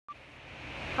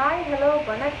Hi hello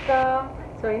வணக்கம்.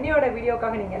 So இன்னையோட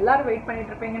வீடியோக்காக நீங்கள் எல்லோரும் வெயிட்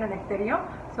பண்ணிட்டு இருப்பீங்கன்னு எனக்கு தெரியும்.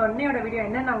 ஸோ இன்னையோட வீடியோ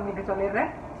என்னன்னு நான் உங்களுக்கு சொல்லிடுறேன்.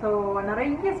 ஸோ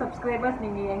நிறைய சப்ஸ்கிரைபர்ஸ்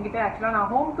நீங்கள் என்கிட்ட ஆக்சுவலாக நான்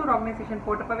ஹோம் டூர் ஆர்கனைசேஷன்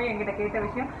போட்டப்பவே என்கிட்ட கேட்ட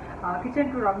விஷயம்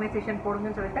கிச்சன் டூர் ஆர்கனைசேஷன்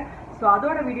போடுங்கன்னு சொல்லிட்டு. ஸோ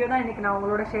அதோட வீடியோ தான் இன்றைக்கி நான்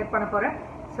உங்களோட ஷேர் பண்ண போகிறேன்.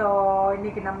 ஸோ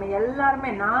இன்றைக்கி நம்ம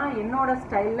எல்லாருமே நான் என்னோட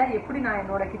ஸ்டைலில் எப்படி நான்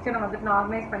என்னோட கிச்சனை வந்துட்டு நான்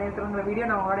ஆர்கனைஸ் பண்ணியிருக்கிறோங்கிற வீடியோ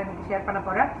நான் உங்களோட இன்றைக்கி ஷேர் பண்ண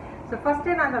போகிறேன். ஸோ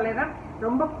ஃபஸ்ட்டே நான் சொல்லிடுறேன்,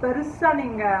 ரொம்ப பெருசாக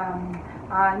நீங்கள்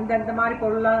இந்த மாதிரி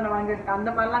பொருளாக நான் வாங்கியிருக்கேன் அந்த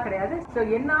மாதிரிலாம் கிடையாது. ஸோ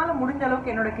என்னால் முடிஞ்ச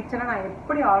அளவுக்கு என்னோட கிச்சனை நான்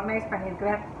எப்படி ஆர்கனைஸ்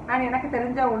பண்ணியிருக்கிறேன் அண்ட் எனக்கு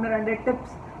தெரிஞ்ச 1-2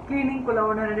 டிப்ஸ், கிளீனிங்குள்ள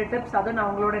 1-2 டிப்ஸ் அதுவும் நான்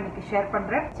உங்களோட இன்னைக்கு ஷேர்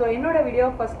பண்ணுறேன். ஸோ என்னோட வீடியோ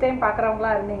ஃபர்ஸ்ட் டைம்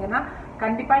பார்க்குறவங்களா இருந்தீங்கன்னா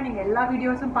கண்டிப்பாக நீங்கள் எல்லா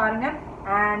வீடியோஸும் பாருங்கள்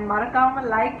அண்ட் மறக்காமல்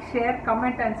like, share,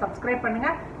 comment and subscribe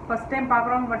பண்ணுங்கள். ஃபர்ஸ்ட் டைம்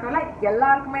பார்க்குறவங்க மட்டும் இல்லை,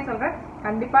 எல்லாருக்குமே சொல்கிறேன்,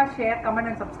 கண்டிப்பாக ஷேர், கமெண்ட்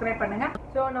அண்ட் சப்ஸ்கிரைப் பண்ணுங்கள்.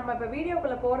 ஸோ நம்ம இப்போ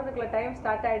வீடியோக்குள்ளே போகிறதுக்குள்ள டைம்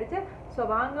ஸ்டார்ட் ஆகிடுச்சு. ஸோ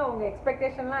வாங்க, உங்கள்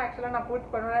எக்ஸ்பெக்டேஷன்லாம் ஆக்சுவலாக நான்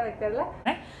பூர்த்தி பண்ணுவேன் எனக்கு தெரியல.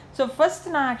 ஸோ ஃபர்ஸ்ட்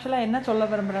நான் ஆக்சுவலாக என்ன சொல்ல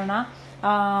விரும்புகிறேன்னா,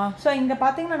 ஸோ இங்கே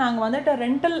பார்த்தீங்கன்னா நாங்கள் வந்துட்டு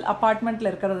ரெண்டல்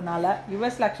அப்பார்ட்மெண்ட்டில் இருக்கிறதுனால,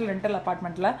 யூஎஸில் ஆக்சுவல் ரெண்டல்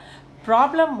அப்பார்ட்மெண்ட்டில்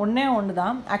ப்ராப்ளம் ஒன்று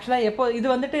தான். ஆக்சுவலாக எப்போ இது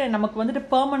வந்துட்டு நமக்கு வந்துட்டு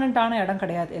பெர்மனண்ட்டான இடம்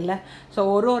கிடையாது இல்லை. ஸோ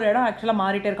ஒரு இடம் ஆக்சுவலாக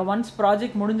மாறிட்டே இருக்கோம். ஒன்ஸ்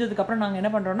ப்ராஜெக்ட் முடிஞ்சதுக்கப்புறம் நாங்கள் என்ன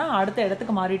பண்ணுறோன்னா அடுத்த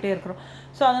இடத்துக்கு மாறிட்டே இருக்கிறோம்.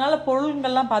 ஸோ அதனால்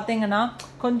பொருள்கள்லாம் பார்த்தீங்கன்னா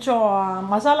கொஞ்சம்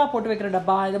மசாலா போட்டு வைக்கிற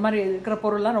டப்பா இது மாதிரி இருக்கிற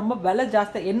பொருள்லாம் ரொம்ப விலை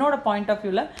ஜாஸ்தி. என்னோட பாயிண்ட் ஆஃப்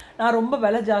வியூவில் நான் ரொம்ப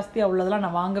விலை ஜாஸ்தியாக உள்ளதெல்லாம்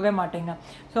நான் வாங்கவே மாட்டேங்க.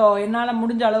 ஸோ என்னால்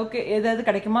முடிஞ்ச அளவுக்கு எது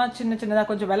கிடைக்குமா, சின்னதாக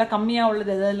கொஞ்சம் விலை கம்மியாக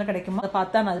உள்ளது எதெல்லாம் கிடைக்குமோ அதை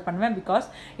பார்த்து நான் அது பண்ணுவேன். பிகாஸ்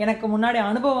எனக்கு முன்னாடி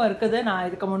அனுபவம் இருக்குது. நான்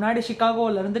இதுக்கு முன்னாடி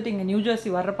சிகாகோவில் இருந்துட்டு இங்கே நியூ ஜெர்சி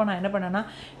வர்றப்போ நான் என்ன பண்ணேன்னா,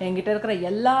 என்கிட்ட இருக்கிற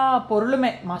எல்லா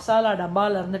பொருளுமே மசாலா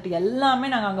டப்பாவில் இருந்துட்டு எல்லாமே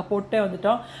நாங்கள் அங்கே போட்டே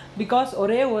வந்துட்டோம். பிகாஸ்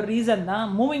ஒரே ஒரு ரீசன் தான்,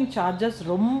 மூவிங் சார்ஜஸ்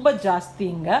ரொம்ப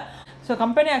ஜாஸ்திங்க. ஸோ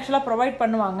கம்பெனி ஆக்சுவலாக ப்ரொவைட்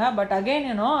பண்ணுவாங்க. பட் அகெயின்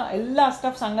எல்லா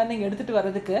ஸ்டப்ஸ் அங்கேருந்து இங்கே எடுத்துகிட்டு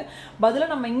வர்றதுக்கு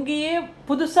பதிலாக நம்ம இங்கேயே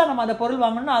புதுசாக நம்ம அந்த பொருள்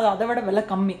வாங்கணும்னா அது அதை விட விலை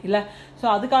கம்மி இல்லை. ஸோ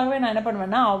அதுக்காகவே நான் என்ன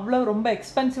பண்ணுவேன்னா, அவ்வளோ ரொம்ப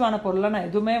எக்ஸ்பென்சிவான பொருளாக நான்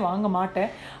எதுவுமே வாங்க மாட்டேன்.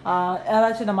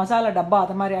 ஏதாச்சும் இந்த மசாலா டப்பா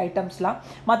அது மாதிரி ஐட்டம்ஸ்லாம்.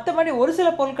 மற்றபடி ஒரு சில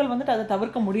பொருட்கள் வந்துட்டு அதை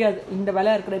தவிர்க்க முடியாது. இந்த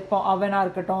விலை இருக்கிற இப்போ அவனாக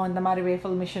இருக்கட்டும், இந்த மாதிரி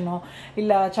வேஃபல் மிஷினோ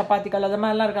இல்லை சப்பாத்திகள் அது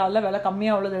மாதிரிலாம் இருக்கா, அதெல்லாம் விலை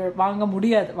கம்மியாக உள்ளது வாங்க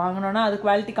முடியாது. வாங்கினோன்னா அது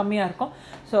குவாலிட்டி கம்மியாக இருக்கும்.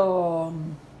 ஸோ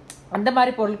அந்த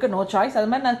மாதிரி பொருளுக்கு நோ சாய்ஸ். அது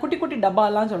மாதிரி நான் குட்டி குட்டி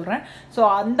டப்பாலாம் சொல்கிறேன். ஸோ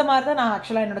அந்த மாதிரி தான் நான்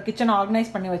ஆக்சுவலாக என்னோடய கிச்சனை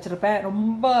ஆர்கனைஸ் பண்ணி வச்சுருப்பேன்.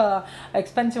 ரொம்ப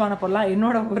எக்ஸ்பென்சிவான பொருளாக.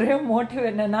 என்னோட ஒரே மோட்டிவ்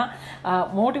என்னென்னா,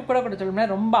 மோட்டிவ் கூட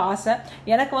சொல்லுவேன், ரொம்ப ஆசை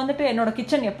எனக்கு வந்துட்டு என்னோடய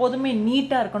கிச்சன் எப்போதுமே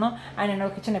நீட்டாக இருக்கணும் அண்ட்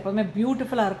என்னோடய கிச்சன் எப்போதுமே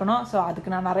பியூட்டிஃபுல்லாக இருக்கணும். ஸோ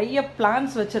அதுக்கு நான் நிறைய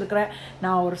பிளான்ஸ் வச்சுருக்கிறேன்.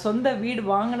 நான் ஒரு சொந்த வீடு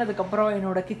வாங்கினதுக்கப்புறம்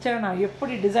என்னோடய கிச்சனை நான்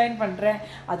எப்படி டிசைன் பண்ணுறேன்,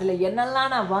 அதில்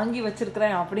என்னெல்லாம் நான் வாங்கி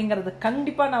வச்சுருக்கிறேன் அப்படிங்கிறது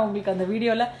கண்டிப்பாக நான் உங்களுக்கு அந்த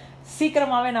வீடியோவில்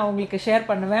சீக்கிரமாகவே நான் உங்களுக்கு ஷேர்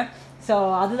பண்ணுவேன். ஸோ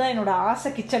அதுதான் என்னோட ஆசை,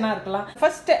 கிச்சனாக இருக்கலாம்.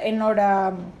 ஃபர்ஸ்ட் என்னோட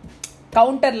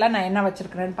கவுண்டரில் நான் என்ன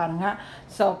வச்சுருக்கிறேன்னு பாருங்கள்.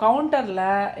 ஸோ கவுண்டரில்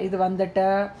இது வந்துட்டு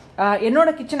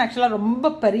என்னோடய கிச்சன் ஆக்சுவலாக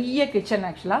ரொம்ப பெரிய கிச்சன்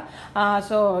ஆக்சுவலாக.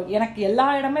 ஸோ எனக்கு எல்லா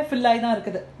இடமே ஃபில் ஆகி தான்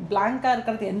இருக்குது. பிளாங்காக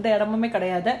இருக்கிறது எந்த இடமுமே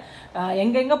கிடையாது.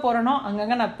 எங்கெங்கே போகிறேனோ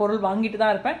அங்கங்கே நான் பொருள் வாங்கிட்டு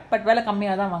தான் இருப்பேன். பட் விலை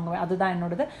கம்மியாக தான் வாங்குவேன். அதுதான்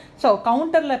என்னோடது. ஸோ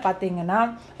கவுண்டரில் பார்த்தீங்கன்னா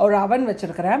ஒரு அவன்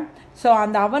வச்சுருக்கிறேன். ஸோ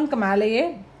அந்த அவனுக்கு மேலேயே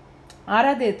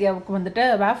ஆராதேத்தியாவுக்கு வந்துட்டு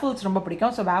வேஃபிள்ஸ் ரொம்ப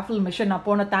பிடிக்கும். ஸோ வேஃபிள் மிஷின் நான்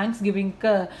போன தேங்க்ஸ்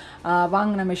கிவிங்க்கு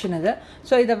வாங்கின மிஷின் இது.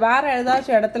 ஸோ இதை வேறு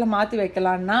ஏதாச்சும் இடத்துல மாற்றி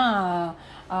வைக்கலான்னா,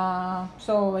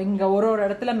 ஸோ இங்கே ஒரு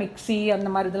இடத்துல மிக்ஸி அந்த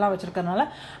மாதிரி இதெல்லாம் வச்சுருக்கறனால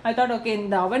ஐ தாட் ஓகே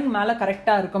இந்த அவன் மேலே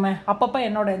கரெக்டாக இருக்குமே. அப்பப்போ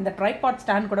என்னோட இந்த ட்ரைபாட்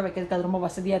ஸ்டாண்ட் கூட வைக்கிறதுக்கு அது ரொம்ப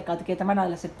வசதியாக இருக்குது. அதுக்கேற்ற மாதிரி நான்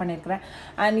அதில் செட் பண்ணியிருக்கிறேன்.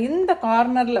 அண்ட் இந்த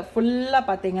கார்னரில் ஃபுல்லாக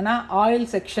பார்த்தீங்கன்னா ஆயில்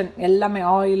செக்ஷன் எல்லாமே,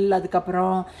 ஆயில்,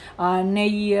 அதுக்கப்புறம்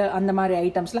நெய் அந்த மாதிரி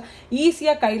ஐட்டம்ஸ்லாம்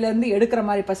ஈஸியாக கையிலேருந்து எடுக்கிற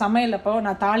மாதிரி. இப்போ சமையல் அப்போ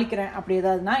நான் தாளிக்கிறேன் அப்படி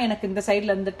ஏதாவதுனா எனக்கு இந்த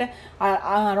சைடில் இருந்துட்டு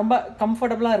ரொம்ப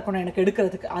கம்ஃபர்டபுளாக இருக்கணும் எனக்கு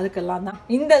எடுக்கிறதுக்கு. அதுக்கெல்லாம் தான்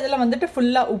இந்த இதில் வந்துட்டு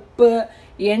ஃபுல்லாக உப்பு,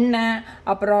 எண்ணெய்,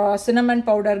 அப்புறம் சினமன்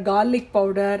பவுடர், கார்லிக்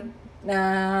பவுடர்,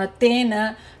 தேன்,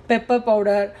 பெப்பர்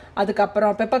பவுடர்,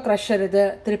 அதுக்கப்புறம் பெப்பர் க்ரஷர், இது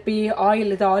திருப்பி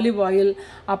ஆயில், இது ஆலிவ் ஆயில்,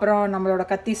 அப்புறம் நம்மளோட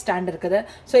கத்தி ஸ்டாண்ட் இருக்குது.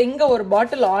 ஸோ இங்கே ஒரு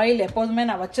பாட்டில் ஆயில் எப்போதுமே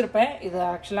நான் வச்சுருப்பேன். இது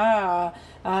ஆக்சுவலாக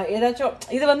ஏதாச்சும்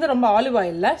இது வந்து ரொம்ப ஆலிவ்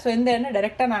ஆயிலில். ஸோ இந்த எண்ணெய்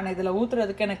டைரெக்டாக நான் இதில்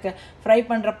ஊற்றுறதுக்கு எனக்கு ஃப்ரை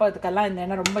பண்ணுறப்போ இதுக்கெல்லாம் இந்த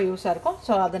எண்ணெய் ரொம்ப யூஸாக இருக்கும்.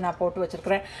 ஸோ அதை நான் போட்டு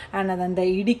வச்சுருக்கிறேன். அண்ட் அது அந்த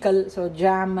இடிக்கல், ஸோ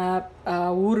ஜாமு,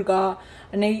 ஊறுகாய்,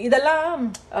 நெய் இதெல்லாம்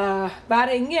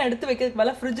வேறு எங்கேயும் எடுத்து வைக்கிறதுக்கு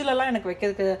மேலே ஃப்ரிட்ஜிலலாம் எனக்கு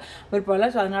வைக்கிறதுக்கு விருப்பம் இல்லை.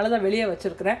 ஸோ அதனால தான் வெளியே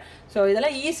வச்சுருக்கிறேன். ஸோ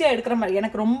இதெல்லாம் ஈஸியாக எடுக்கிற மாதிரி.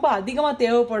 எனக்கு ரொம்ப அதிகமாக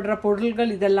தேவைப்படுற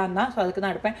பொருட்கள் இதெல்லாம் தான். ஸோ அதுக்கு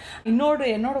தான் எடுப்பேன்.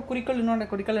 என்னோட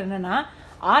குறிக்கோள் என்னென்னா,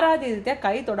 ஆராதித்யா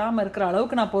கை தொடாமல் இருக்கிற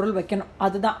அளவுக்கு நான் பொருள் வைக்கணும்.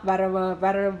 அதுதான்,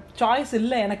 வேறு சாய்ஸ்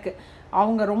இல்லை எனக்கு.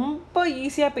 அவங்க ரொம்ப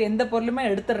ஈஸியாக இப்போ எந்த பொருளுமே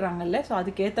எடுத்துடுறாங்கல்ல. ஸோ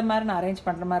அதுக்கேற்ற மாதிரி நான் அரேஞ்ச்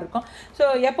பண்ணுற மாதிரி இருக்கும். ஸோ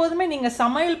எப்போதுமே நீங்கள்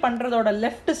சமையல் பண்ணுறதோட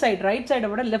லெஃப்ட் சைடு, ரைட் சைடை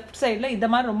விட லெஃப்ட் சைடில் இந்த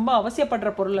மாதிரி ரொம்ப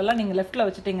அவசியப்படுற பொருளெல்லாம் நீங்கள் லெஃப்ட்டில்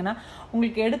வச்சுட்டிங்கன்னா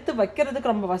உங்களுக்கு எடுத்து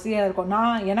வைக்கிறதுக்கு ரொம்ப வசதியாக இருக்கும்.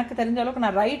 எனக்கு தெரிஞ்ச அளவுக்கு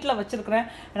நான் ரைட்டில் வச்சுருக்கிறேன்,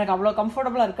 எனக்கு அவ்வளோ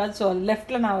கம்ஃபர்டபுளாக இருக்காது. ஸோ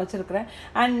லெஃப்ட்டில் நான் வச்சுருக்கிறேன்.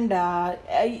 அண்ட்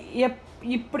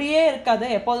இப்படியே இருக்காது,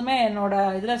 எப்போதுமே என்னோட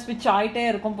இதில் ஸ்விட்ச் ஆகிட்டே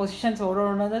இருக்கும், பொசிஷன்ஸ் ஒரு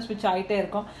ஒன்று தான் ஸ்விட்ச் ஆகிட்டே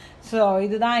இருக்கும். ஸோ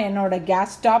இதுதான் என்னோட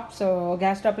கேஸ் ஸ்டாப். ஸோ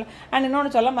கேஸ் ஸ்டாப்பில் அண்ட்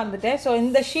இன்னொன்று சொல்ல மறந்துட்டேன். ஸோ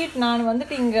இந்த ஷீட் நான்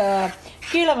வந்துட்டு இங்கே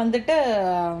கீழே வந்துட்டு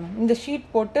இந்த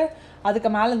ஷீட் போட்டு அதுக்கு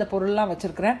மேலே இந்த பொருள்லாம்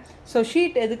வச்சுருக்கிறேன். ஸோ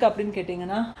ஷீட் எதுக்கு அப்படின்னு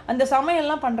கேட்டிங்கன்னா, அந்த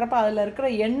சமையல்லாம் பண்ணுறப்ப அதில் இருக்கிற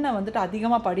எண்ணெய் வந்துட்டு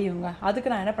அதிகமாக படியுங்க.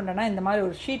 அதுக்கு நான் என்ன பண்ணுறேன்னா, இந்த மாதிரி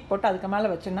ஒரு ஷீட் போட்டு அதுக்கு மேலே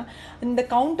வச்சேன்னா இந்த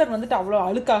கவுண்டர் வந்துட்டு அவ்வளோ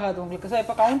அழுக்காகாது உங்களுக்கு. ஸோ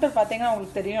இப்போ கவுண்டர் பார்த்தீங்கன்னா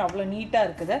உங்களுக்கு தெரியும் அவ்வளோ நீட்டாக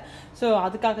இருக்குது. ஸோ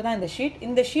அதுக்காக தான் இந்த ஷீட்.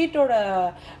 இந்த ஷீட்டோட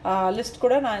லிஸ்ட்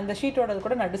கூட இந்த ஷீட்டோடது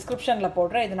கூட நான் டிஸ்கிரிப்ஷனில்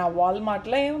போடுறேன். இது நான்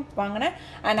வால்மார்ட்லேயும் வாங்கினேன்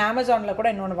அண்ட் அமேசானில் கூட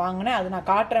இன்னொன்று வாங்கினேன், அது நான்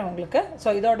காட்டுறேன் உங்களுக்கு. ஸோ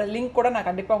இதோட லிங்க் கூட நான்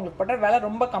கண்டிப்பாக உங்களுக்கு போடுறேன். விலை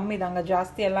ரொம்ப கம்மி தாங்க,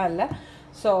 ஜாஸ்தியெல்லாம் இல்லை.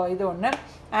 ஸோ இது ஒன்று.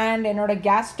 அண்ட் என்னோட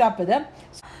கேஸ் ஸ்டாப் இது.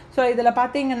 ஸோ இதில்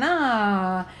பார்த்தீங்கன்னா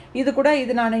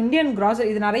இது நான் இந்தியன் கிராசரி,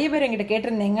 இது நிறைய பேர் என்கிட்ட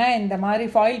கேட்டிருந்தீங்க இந்த மாதிரி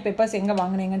ஃபாயில் பேப்பர்ஸ் எங்கே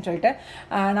வாங்கினீங்கன்னு சொல்லிட்டு.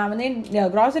 நான் வந்து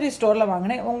கிராசரி ஸ்டோரில்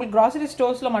வாங்கினேன். உங்களுக்கு கிராசரி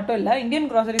ஸ்டோர்ஸில் மட்டும் இல்லை, இந்தியன்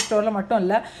கிராசரி ஸ்டோரில் மட்டும்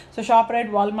இல்லை, ஸோ ஷாப்ரைட்,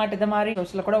 வால்மார்ட் இது மாதிரி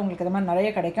ஸ்டோர்ஸில் கூட உங்களுக்கு இது மாதிரி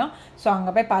நிறைய கிடைக்கும். ஸோ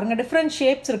அங்கே போய் பாருங்கள், டிஃப்ரெண்ட்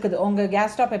ஷேப்ஸ் இருக்குது. உங்கள்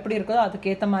கேஸ் ஸ்டாப் எப்படி இருக்குதோ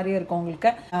அதுக்கேற்ற மாதிரியே இருக்கும்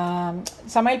உங்களுக்கு.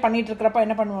 சமையல் பண்ணிகிட்டு இருக்கிறப்ப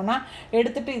என்ன பண்ணுவோன்னா,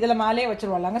 எடுத்துகிட்டு இதில் மேலேயே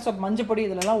வச்சுருவாங்க. ஸோ மஞ்சள் பொடி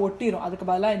இதிலலாம் ஒட்டிடும். அதுக்கு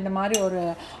பதிலாக இந்த மாதிரி ஒரு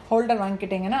ஹோல்டர்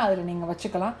வாங்கிக்கிட்டிங்கன்னா அதில் நீங்கள்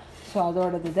வச்சுக்கலாம். ஸோ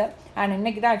அதோடது இது. அண்ட்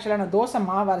இன்றைக்கி தான் ஆக்சுவலாக நான் தோசை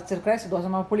மாவு அரைச்சிருக்கிறேன். ஸோ தோசை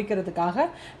மாவு புளிக்கிறதுக்காக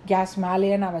கேஸ்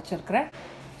மேலேயே நான் வச்சுருக்கிறேன்.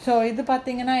 ஸோ இது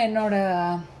பார்த்திங்கன்னா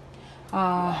என்னோடய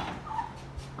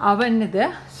அவன் இது.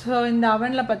 ஸோ இந்த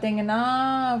அவனில் பார்த்தீங்கன்னா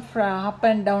அப்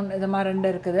அண்ட் டவுன் இது மாதிரி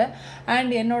 2 இருக்குது.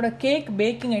 அண்ட் என்னோடய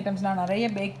பேக்கிங் ஐட்டம்ஸ் நான் நிறைய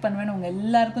பேக் பண்ணுவேன்னு உங்கள்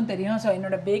எல்லாருக்கும் தெரியும். ஸோ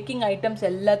என்னோடய பேக்கிங் ஐட்டம்ஸ்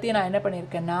எல்லாத்தையும் நான் என்ன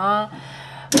பண்ணியிருக்கேன்னா,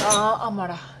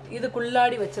 ஆமாடா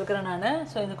இதுக்குள்ளாடி வச்சுருக்கிறேன் நான்.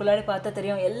 ஸோ இதுக்குள்ளாடி பார்த்தா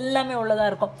தெரியும் எல்லாமே உள்ளதாக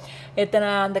இருக்கும். எத்தனை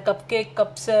அந்த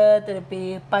கப்ஸு, திருப்பி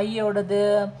பையோடது,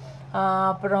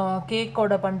 அப்புறம்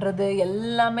கேக்கோட பண்ணுறது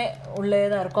எல்லாமே உள்ளே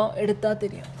தான் இருக்கும். எடுத்தால்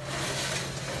தெரியும்.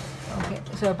 ஓகே,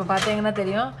 ஸோ இப்போ பார்த்தீங்கன்னா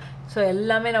தெரியும். ஸோ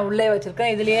எல்லாமே நான் உள்ளே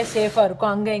வச்சுருக்கேன். இதுலேயே சேஃபாக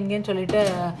இருக்கும், அங்கே இங்கேன்னு சொல்லிட்டு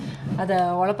அதை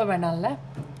உழப்ப வேண்டாம்ல.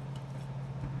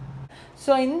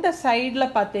 ஸோ இந்த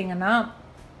சைடில் பார்த்தீங்கன்னா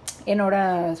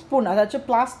என்னோடய ஸ்பூன், அதாச்சும்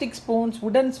பிளாஸ்டிக் ஸ்பூன்ஸ்,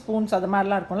 உடன் ஸ்பூன்ஸ் அது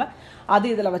மாதிரிலாம் இருக்கும்ல, அது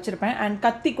இதில் வச்சுருப்பேன். அண்ட்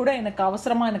கத்தி கூட எனக்கு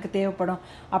அவசரமாக எனக்கு தேவைப்படும்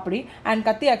அப்படி. அண்ட்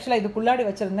கத்தி ஆக்சுவலாக இதுக்குள்ளாடி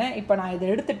வச்சுருந்தேன். இப்போ நான் இதை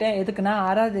எடுத்துட்டேன். எதுக்குன்னா,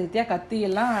 6வது ரீதியாக கத்தி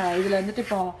எல்லாம் இதில் வந்துட்டு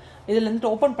இப்போ இதில்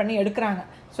வந்துட்டு ஓப்பன் பண்ணி எடுக்கிறாங்க.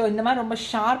 ஸோ இந்த மாதிரி ரொம்ப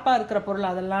ஷார்ப்பாக இருக்கிற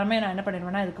பொருள் அதெல்லாமே நான் என்ன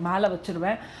பண்ணிடுவேன்னா இதுக்கு மேலே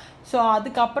வச்சுருவேன். ஸோ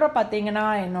அதுக்கப்புறம் பார்த்தீங்கன்னா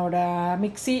என்னோடய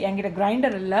மிக்ஸி, என்கிட்ட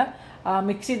கிரைண்டர் இல்லை,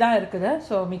 மிக்ஸி தான் இருக்குது.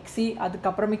 ஸோ மிக்ஸி,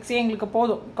 அதுக்கப்புறம் மிக்ஸி எங்களுக்கு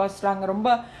போதும். பிகாஸ் நாங்கள் ரொம்ப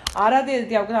 6வது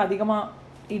ரீதியாவுக்கு தான் அதிகமாக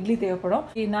இட்லி தேவைப்படும்.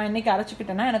 நான் இன்றைக்கி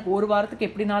அரைச்சிக்கிட்டேன்னா எனக்கு ஒரு வாரத்துக்கு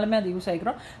எப்படினாலுமே அது யூஸ்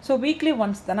ஆகிக்கிறோம். ஸோ வீக்லி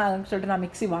ஒன்ஸ் தானே, அதுன்னு சொல்லிட்டு நான்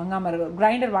மிக்ஸி வாங்காமல்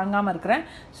கிரைண்டர் வாங்காமல் இருக்கிறேன்.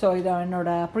 ஸோ இது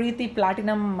என்னோடய பிரீத்தி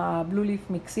platinum blue leaf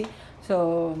mixie. So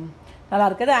நல்லா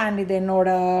இருக்குது. அண்ட் இது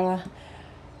என்னோடய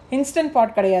இன்ஸ்டன்ட்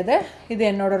பாட் கிடையாது, இது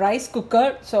என்னோடய ரைஸ்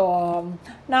குக்கர். ஸோ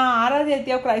நான் 6வது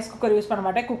ரீதியாவுக்கு ரைஸ் குக்கர் யூஸ் பண்ண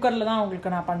மாட்டேன், குக்கரில் தான்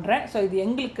உங்களுக்கு நான் பண்ணுறேன். ஸோ இது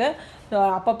எங்களுக்கு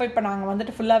அப்பப்போ இப்போ நாங்கள்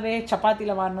வந்துட்டு ஃபுல்லாகவே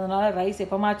சப்பாத்தியில் வாங்கினதுனால ரைஸ்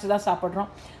எப்போமாச்சு தான்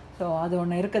சாப்பிட்றோம். ஸோ அது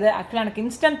ஒன்று இருக்குது. ஆக்சுவலாக எனக்கு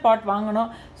இன்ஸ்டன்ட் பாட்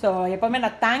வாங்கணும். ஸோ எப்போவுமே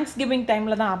நான் தேங்க்ஸ் கிவிங்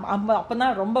டைமில் தான் அப்போ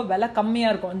தான் ரொம்ப விலை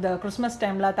கம்மியாக இருக்கும், இந்த கிறிஸ்மஸ்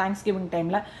டைமில், தேங்க்ஸ் கிவிங்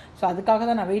டைமில். ஸோ அதுக்காக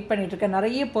தான் நான் வெயிட் பண்ணிகிட்ருக்கேன்.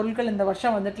 நிறைய பொருட்கள் இந்த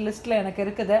வருஷம் வந்துட்டு லிஸ்ட்டில் எனக்கு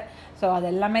இருக்குது. ஸோ அது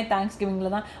எல்லாமே தேங்க்ஸ்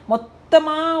கிவிங்கில் தான்.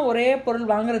 மொத்தமாக ஒரே பொருள்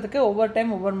வாங்குறதுக்கு ஒவ்வொரு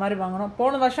டைம் ஒவ்வொரு மாதிரி வாங்கணும்.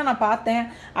 போன வருஷம் நான் பார்த்தேன்,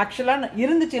 ஆக்சுவலாக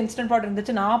இருந்துச்சு, இன்ஸ்டன்ட் பாட்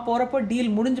இருந்துச்சு. நான் போகிறப்போ டீல்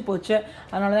முடிஞ்சு போச்சு,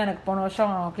 அதனால தான் எனக்கு போன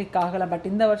வருஷம் கிளிக் ஆகலை. பட்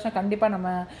இந்த வருஷம் கண்டிப்பாக நம்ம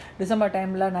டிசம்பர்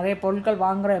டைமில் நிறைய பொருட்கள்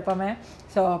வாங்குகிறோம் எப்போவுமே.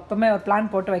 ஸோ அப்போவுமே ஒரு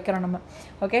பிளான் போட்டு வைக்கிறோம் நம்ம.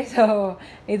 ஓகே, ஸோ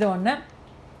இது ஒன்று.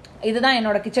 இதுதான்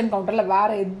என்னோடய கிச்சன் கவுண்டரில்,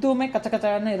 வேறு எதுவுமே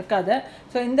கச்சக்கச்சான்னு இருக்காது.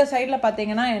 ஸோ இந்த சைடில்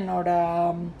பார்த்தீங்கன்னா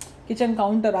என்னோடய கிச்சன்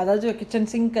கவுண்டர், அதாவது கிச்சன்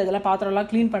சிங்க், இதெல்லாம் பாத்திரம்லாம்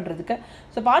க்ளீன் பண்ணுறதுக்கு.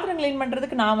 ஸோ பாத்திரம் க்ளீன்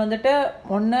பண்ணுறதுக்கு நான் வந்துட்டு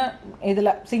ஒன்று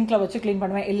இதில் சிங்கில் வச்சு க்ளீன்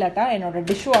பண்ணுவேன், இல்லாட்டா என்னோடய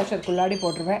டிஷ் வாஷருக்குள்ளாடி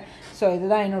போட்டுருவேன். ஸோ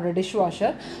இதுதான் என்னோடய டிஷ்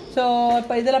வாஷர். ஸோ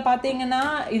இப்போ இதில் பார்த்தீங்கன்னா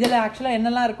இதில் ஆக்சுவலாக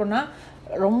என்னெல்லாம் இருக்குன்னா,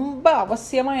 ரொம்ப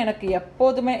அவசியமாக எனக்கு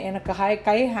எப்போதுமே எனக்கு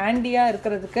கை ஹேண்டியாக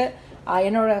இருக்கிறதுக்கு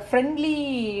என்னோடய ஃப்ரெண்ட்லி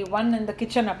ஒன் இந்த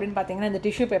கிச்சன் அப்படின்னு பார்த்தீங்கன்னா இந்த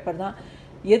டிஷ்யூ பேப்பர் தான்.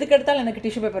 எதுக்கு எடுத்தாலும் எனக்கு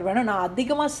டிஷ்யூ பேப்பர் வேணும். நான்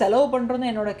அதிகமாக செலவு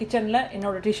பண்ணுறது என்னோடய கிச்சனில்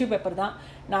என்னோடய டிஷ்யூ பேப்பர் தான்.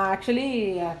 நான் ஆக்சுவலி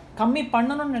கம்மி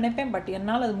பண்ணணும்னு நினைப்பேன், பட்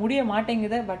என்னால் அது முடிய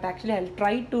மாட்டேங்குது. But actually I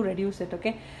try to reduce it.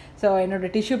 Okay, so என்னோடய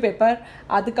டிஷ்யூ பேப்பர்.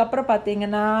 அதுக்கப்புறம்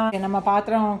பார்த்தீங்கன்னா நம்ம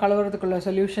பாத்திரம் கழுவுறதுக்குள்ள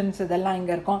சொல்யூஷன்ஸ் இதெல்லாம்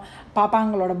இங்கே இருக்கும்.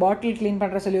 பாப்பாங்களோட பாட்டில் க்ளீன்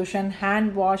பண்ணுற சொல்யூஷன்,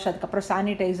 ஹேண்ட் வாஷ், அதுக்கப்புறம்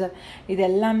சானிடைசர், இது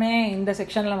எல்லாமே இந்த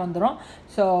செக்ஷனில் வந்துடும்.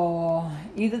 ஸோ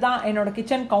இதுதான் என்னோடய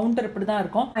கிச்சன் கவுண்டர். இப்படி தான்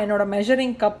இருக்கும். என்னோட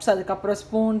மெஷரிங் கப்ஸ், அதுக்கப்புறம்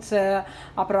ஸ்பூன்ஸு,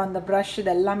 அப்புறம் அந்த ப்ரஷ்,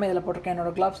 இது எல்லாமே இதில் போட்டிருக்கேன்.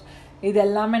 என்னோடய க்ளவ்ஸ் இது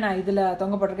எல்லாமே நான் இதில்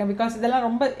தொங்க போட்டிருக்கேன். பிகாஸ் இதெல்லாம்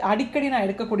ரொம்ப அடிக்கடி நான்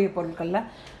எடுக்கக்கூடிய பொருட்களில்.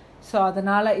 ஸோ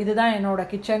அதனால் இதுதான் என்னோடய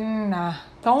கிச்சன்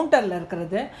கவுண்டரில்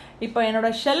இருக்கிறது. இப்போ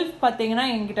என்னோடய ஷெல்ஃப் பார்த்தீங்கன்னா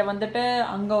என்கிட்ட வந்துட்டு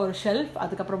அங்கே ஒரு ஷெல்ஃப்,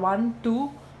 அதுக்கப்புறம் 1 2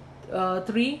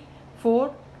 3 4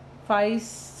 5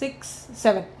 6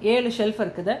 7 7 ஷெல்ஃப்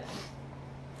இருக்குது.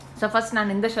 ஸோ ஃபஸ்ட்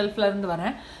நான் இந்த ஷெல்ஃப்லேருந்து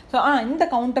வரேன். ஸோ இந்த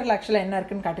கவுண்டரில் ஆக்சுவலாக என்ன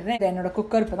இருக்குதுன்னு காட்டுறேன். இது என்னோடய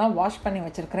குக்கர் இப்போ தான் வாஷ் பண்ணி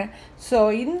வச்சுருக்கிறேன். ஸோ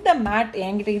இந்த மேட்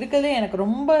என்கிட்ட இருக்கிறதே எனக்கு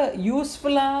ரொம்ப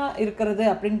யூஸ்ஃபுல்லாக இருக்கிறது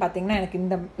அப்படின்னு பார்த்தீங்கன்னா எனக்கு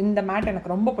இந்த மேட்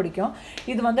எனக்கு ரொம்ப பிடிக்கும்.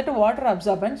 இது வந்துட்டு வாட்டர்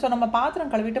அப்சார்பன்ட். ஸோ நம்ம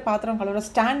பாத்திரம் கழுவிட்டு பாத்திரம் கழுவுற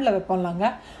ஸ்டாண்டில் வைப்போம்லாங்க,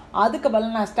 அதுக்கு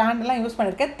பதிலாக நான் ஸ்டாண்டெல்லாம் யூஸ்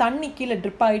பண்ணியிருக்கேன். தண்ணி கீழே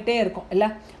ட்ரிப் ஆகிட்டே இருக்கும் இல்லை,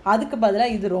 அதுக்கு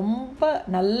பதிலாக இது ரொம்ப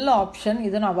நல்ல ஆப்ஷன்.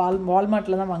 இது நான்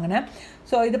வால்மார்ட்டில் தான் வாங்கினேன்.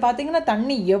 ஸோ இது பார்த்தீங்கன்னா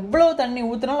தண்ணி எவ்வளோ தண்ணி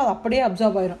ஊற்றினாலும் அது அப்படியே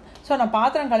அப்சார்ப் ஆயிரும். ஸோ நான்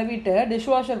பாத்திரம் கழுவிட்டு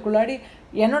டிஷ்வாஷருக்குள்ளாடி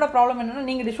என்னோட ப்ராப்ளம் என்னென்னா,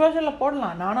 நீங்கள் டிஷ்வாஷரில்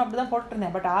போடலாம், நானும் அப்படி தான்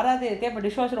போட்டுருந்தேன். பட் ஆறாவது இப்போ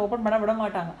டிஷ்வாஷர் ஓப்பன் பண்ண விட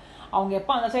மாட்டாங்க. அவங்க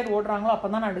எப்போ அந்த சைடு ஓடுறாங்களோ அப்போ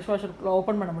தான் நான் டிஷ்வாஷர்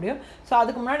ஓப்பன் பண்ண முடியும். ஸோ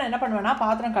அதுக்கு முன்னாடி என்ன பண்ணுவேன்னா,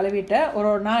 பாத்திரம் கழுவிட்டு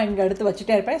நான் இங்கே எடுத்து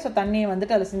வச்சுட்டே இருப்பேன். ஸோ தண்ணியை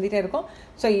வந்துட்டு அதில் சிந்திட்டே இருக்கும்.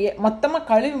 ஸோ மொத்தமாக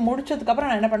கழுவி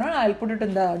முடிச்சதுக்கப்புறம் நான் என்ன பண்ணுவேன், ஐ புட் இட்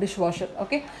இந்த டிஷ்வாஷர்.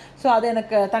 ஓகே, ஸோ அது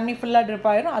எனக்கு தண்ணி ஃபுல்லாக ட்ரிப்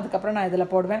ஆயிரும். அதுக்கப்புறம் நான்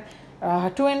இதில் போடுவேன்.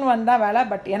 2 in 1 தான் வேலை.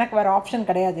 பட் எனக்கு வேறு ஆப்ஷன்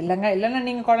கிடையாது இல்லைங்க. இல்லைன்னா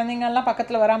நீங்கள் குழந்தைங்கள்லாம்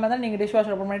பக்கத்தில் வராமல் தான் நீங்கள்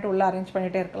டிஷ்வாஷர் ஓப்பன் பண்ணிவிட்டு உள்ளே அரேஞ்ச்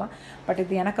பண்ணிகிட்டே இருக்கலாம். பட்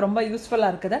இது எனக்கு ரொம்ப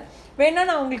யூஸ்ஃபுல்லாக இருக்குது. வேணா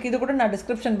நான் உங்களுக்கு இது கூட நான்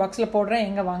டிஸ்கிரிப்ஷன் பாக்ஸில் போடுறேன்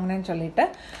எங்கே வாங்கினேன்னு சொல்லிவிட்டு.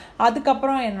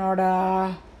 அதுக்கப்புறம்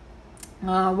என்னோடய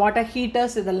வாட்டர்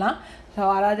ஹீட்டர்ஸ் இதெல்லாம். ஸோ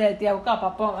அதாவது எத்தியாவுக்கு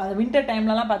அப்பப்போ அது வின்டர்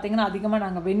டைம்லலாம் பார்த்திங்கன்னா அதிகமாக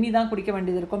நாங்கள் வெந்நி தான் குடிக்க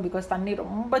வேண்டியது இருக்கும். பிகாஸ் தண்ணி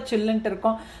ரொம்ப சில்லுன்ட்டு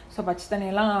இருக்கும். ஸோ பச்சை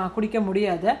தண்ணியெல்லாம் குடிக்க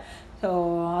முடியாது. ஸோ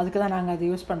அதுக்கு தான் நாங்கள் அதை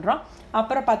யூஸ் பண்ணுறோம்.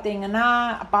 அப்புறம் பார்த்திங்கன்னா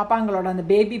பாப்பாங்களோட அந்த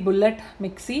பேபி புல்லட்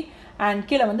மிக்ஸி, அண்ட்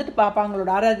கீழே வந்துட்டு பாப்பாங்களோட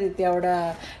ஆராதித்யாவோட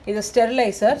இது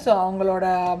ஸ்டெரிலைசர். ஸோ அவங்களோட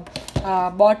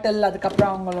பாட்டில்,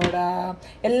 அதுக்கப்புறம் அவங்களோட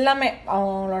எல்லாமே,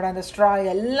 அவங்களோட அந்த ஸ்ட்ரா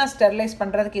எல்லாம் ஸ்டெரிலைஸ்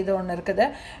பண்ணுறதுக்கு இது ஒன்று இருக்குது.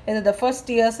 இது த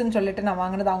ஃபர்ஸ்ட் இயர்ஸ்ன்னு சொல்லிட்டு நான்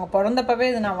வாங்கினது. அவங்க பிறந்தப்பவே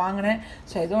இது நான் வாங்கினேன்.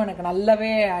 ஸோ இதுவும் எனக்கு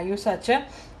நல்லாவே யூஸ் ஆச்சு.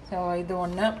 ஸோ இது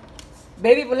ஒன்று.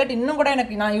 பேபி புல்லட் இன்னும் கூட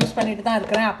எனக்கு நான் யூஸ் பண்ணிட்டு தான்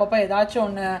இருக்கிறேன். அப்பப்போ ஏதாச்சும்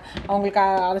ஒன்று அவங்களுக்கு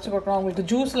அரைச்சி கொடுக்கலாம். அவங்களுக்கு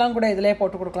ஜூஸ்லாம் கூட இதிலே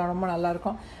போட்டு கொடுக்கலாம், ரொம்ப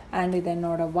நல்லாயிருக்கும். அண்ட் இது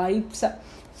என்னோடய வைப்ஸ்.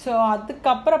 ஸோ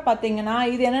அதுக்கப்புறம் பார்த்திங்கன்னா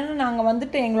இது என்னென்னா, நாங்கள்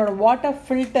வந்துட்டு எங்களோட வாட்டர்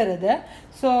ஃபில்டர் இது.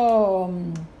 ஸோ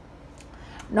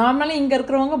நார்மலி இங்கே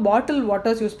இருக்கிறவங்க பாட்டில்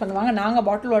வாட்டர்ஸ் யூஸ் பண்ணுவாங்க. நாங்கள்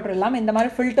பாட்டில் வாட்டர் இல்லாமல் இந்த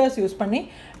மாதிரி ஃபில்டர்ஸ் யூஸ் பண்ணி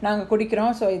நாங்கள்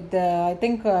குடிக்கிறோம். ஸோ இது ஐ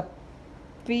திங்க்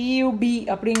PUB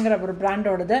அப்படிங்கிற ஒரு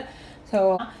பிராண்டோடது.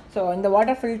 ஸோ இந்த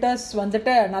வாட்டர் ஃபில்டர்ஸ்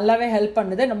வந்துட்டு நல்லாவே ஹெல்ப்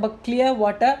பண்ணுது. ரொம்ப கிளியர்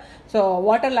வாட்டர். ஸோ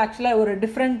வாட்டரில் ஆக்சுவலாக ஒரு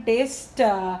டிஃப்ரெண்ட் டேஸ்ட்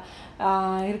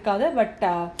இருக்காது. பட்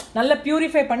நல்லா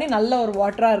ப்யூரிஃபை பண்ணி நல்ல ஒரு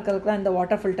வாட்டராக இருக்கிறதுக்கு தான் இந்த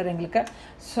வாட்டர் ஃபில்டர் எங்களுக்கு.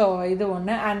 ஸோ இது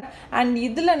ஒன்று. அண்ட்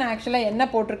இதில் நான் ஆக்சுவலாக என்ன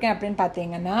போட்டிருக்கேன் அப்படின்னு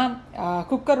பார்த்தீங்கன்னா,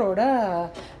 குக்கரோட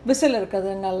விசில்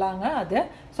இருக்குதுங்கல்லாங்க அது.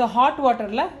 ஸோ ஹாட்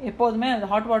வாட்டரில் எப்போதுமே அந்த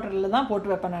ஹாட் வாட்டரில் தான்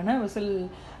போட்டு வைப்பேன் நான். விசில்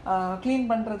க்ளீன்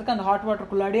பண்ணுறதுக்கு அந்த ஹாட்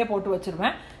வாட்டருக்குள்ளாடியே போட்டு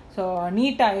வச்சுருவேன். ஸோ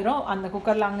நீட்டாகிடும். அந்த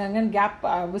குக்கரில் அங்கங்கே கேப்,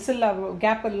 விசிலில்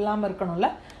கேப் இல்லாமல் இருக்கணும்ல,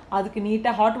 அதுக்கு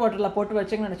நீட்டாக ஹாட் வாட்டரில் போட்டு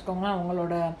வச்சிங்கன்னு வச்சுக்கோங்களேன்,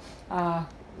 அவங்களோட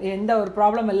எந்த ஒரு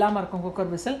ப்ராப்ளம் இல்லாமல் இருக்கும்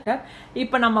குக்கர் விசில்.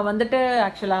 இப்போ நம்ம வந்துட்டு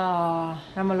ஆக்சுவலாக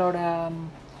நம்மளோட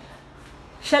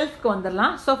ஷெல்ஃப்க்கு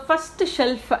வந்துடலாம். ஸோ ஃபஸ்ட்டு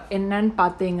ஷெல்ஃப் என்னன்னு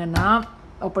பார்த்தீங்கன்னா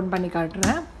ஓப்பன் பண்ணி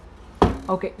காட்டுறேன்.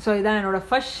 ஓகே, ஸோ இதான் என்னோடய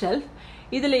ஃபர்ஸ்ட் ஷெல்ஃப்.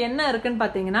 இதில் என்ன இருக்குதுன்னு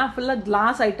பார்த்தீங்கன்னா ஃபுல்லாக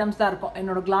கிளாஸ் ஐட்டம்ஸ் தான் இருக்கும்.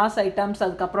 என்னோடய கிளாஸ் ஐட்டம்ஸ்,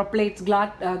 அதுக்கப்புறம் பிளேட்ஸ்,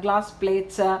 கிளாஸ்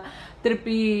பிளேட்ஸு,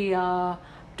 திருப்பி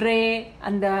ட்ரே,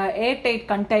 அந்த ஏர்டைட்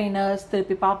கண்டெய்னர்ஸ்,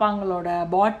 திருப்பி பாப்பாங்களோட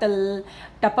பாட்டில்,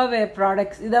 டப்பர்வேர்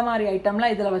ப்ராடக்ட்ஸ், இதை மாதிரி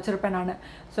ஐட்டம்லாம் இதில் வச்சுருப்பேன் நான்.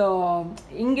 ஸோ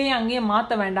இங்கேயும் அங்கேயும்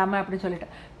மாற்ற வேண்டாமல் அப்படின்னு சொல்லிட்டு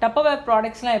டப்பர்வேர்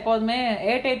ப்ராடக்ட்ஸ்லாம் எப்போதுமே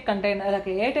ஏர்டைட்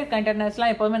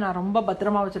கண்டெய்னர்ஸ்லாம் எப்போதுமே நான் ரொம்ப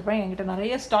பத்திரமா வச்சுருப்பேன். என்கிட்ட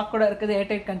நிறைய ஸ்டாக் கூட இருக்குது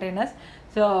ஏர்டைட் கண்டெய்னர்ஸ்.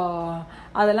 ஸோ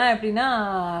அதெல்லாம் எப்படின்னா,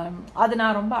 அது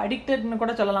நான் ரொம்ப அடிக்டட்னு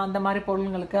கூட சொல்லலாம். அந்த மாதிரி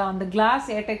பொருளுங்களுக்கு அந்த கிளாஸ்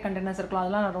ஏர்டைட் கண்டெய்னர்ஸ் இருக்கலாம்,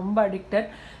 அதெல்லாம் நான் ரொம்ப அடிக்டட்.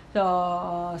 ஸோ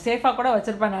சேஃபாக கூட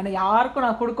வச்சுருப்பேன் நான். யாருக்கும்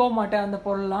நான் கொடுக்கவும் மாட்டேன் அந்த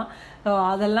பொருள்லாம். ஸோ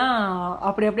அதெல்லாம்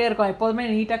அப்படியே இருக்கும். எப்போதுமே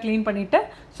நீட்டாக க்ளீன் பண்ணிவிட்டு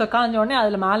ஸோ காஞ்சோடனே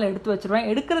அதில் மேலே எடுத்து வச்சுருவேன்.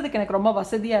 எடுக்கிறதுக்கு எனக்கு ரொம்ப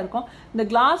வசதி வசதியாக இருக்கும். இந்த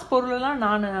கிளாஸ் பொருளெல்லாம்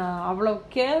நான் அவ்வளோ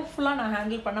கேர்ஃபுல்லாக நான்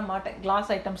ஹேண்டில் பண்ண மாட்டேன், கிளாஸ்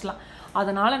ஐட்டம்ஸ்லாம்.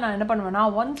 அதனால் நான் என்ன பண்ணுவேன்னா,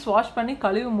 ஒன்ஸ் வாஷ் பண்ணி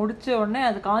கழுவி முடிச்ச உடனே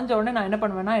அது காஞ்ச உடனே நான் என்ன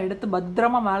பண்ணுவேன்னா எடுத்து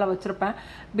பத்திரமா மேலே வச்சுருப்பேன்.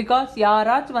 பிகாஸ்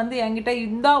யாராச்சும் வந்து என்கிட்ட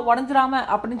இந்தா உடஞ்சிராம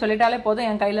அப்படின்னு சொல்லிட்டாலே போதும்,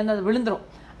 என் கையிலேருந்து அது விழுந்துடும்.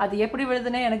 அது எப்படி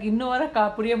விழுதுனே எனக்கு இன்னும் வர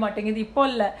புரிய மாட்டேங்குது. இப்போ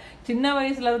இல்லை, சின்ன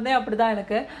வயசுலேருந்தே அப்படி தான்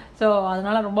எனக்கு. ஸோ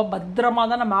அதனால் ரொம்ப பத்திரமா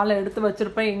தான் நான் மேலே எடுத்து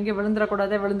வச்சுருப்பேன், எங்கே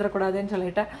விழுந்துடக்கூடாதுன்னு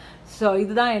சொல்லிட்டேன். ஸோ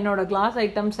இதுதான் என்னோடய கிளாஸ்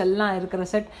ஐட்டம்ஸ் எல்லாம் இருக்கிற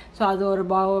செட். ஸோ அது ஒரு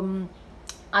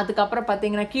அதுக்கப்புறம்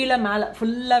பார்த்தீங்கன்னா கீழே மேலே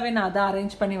ஃபுல்லாகவே நான் அதை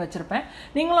அரேஞ்ச் பண்ணி வச்சுருப்பேன்.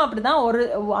 நீங்களும் அப்படி தான்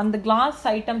அந்த கிளாஸ்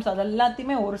ஐட்டம்ஸ் அது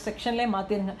எல்லாத்தையுமே ஒரு செக்ஷன்லேயே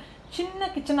மாற்றிடுங்க. சின்ன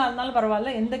கிச்சனாக இருந்தாலும்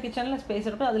பரவாயில்ல, எந்த கிச்சனில் ஸ்பேஸ்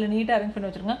இருக்கோ அதில் நீட்டாக அரேஞ்ச் பண்ணி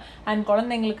வச்சுருங்க. அண்ட்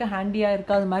குழந்தைங்களுக்கு ஹேண்டியாக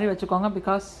இருக்காது மாதிரி வச்சுக்கோங்க.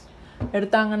 பிகாஸ்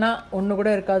எடுத்தாங்கன்னா ஒன்று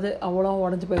கூட இருக்காது, அவ்வளோ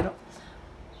உடஞ்சி போயிடும்.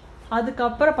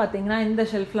 அதுக்கப்புறம் பார்த்தீங்கன்னா இந்த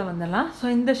ஷெல்ஃபில் வந்துடலாம். ஸோ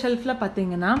இந்த ஷெல்ஃபில்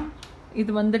பார்த்தீங்கன்னா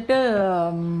இது வந்துட்டு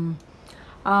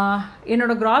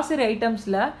என்னோடய க்ராசரி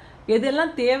ஐட்டம்ஸில்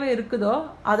எதெல்லாம் தேவை இருக்குதோ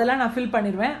அதெல்லாம் நான் ஃபில்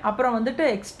பண்ணிடுவேன். அப்புறம் வந்துட்டு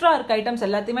எக்ஸ்ட்ரா இருக்க ஐட்டம்ஸ்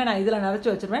எல்லாத்தையுமே நான் இதில் நிறச்சி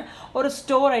வச்சுருவேன். ஒரு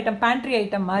ஸ்டோர் ஐட்டம், பேண்ட்ரி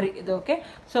ஐட்டம் மாதிரி இது. ஓகே,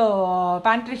 ஸோ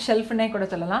பேண்ட்ரி ஷெல்ஃப்னே கூட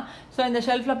சொல்லலாம். ஸோ இந்த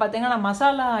ஷெல்ஃபில் பார்த்தீங்கன்னா நான்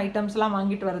மசாலா ஐட்டம்ஸ்லாம்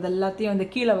வாங்கிட்டு வரது எல்லாத்தையும் இந்த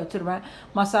கீழே வச்சுருவேன்.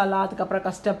 மசாலா, அதுக்கப்புறம்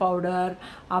கஸ்டர்ட் பவுடர்,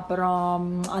 அப்புறம்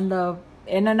அந்த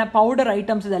என்னென்ன பவுடர்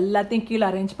ஐட்டம்ஸ் இது எல்லாத்தையும் கீழே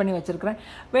அரேஞ்ச் பண்ணி வச்சுருக்கிறேன்.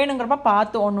 வேணுங்கிறப்ப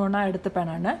பார்த்து ஒன்று ஒன்றா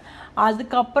எடுத்துப்பேன் நான்.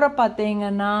 அதுக்கப்புறம்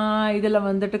பார்த்தீங்கன்னா இதில்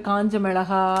வந்துட்டு காஞ்ச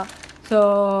மிளகா, ஸோ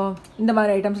இந்த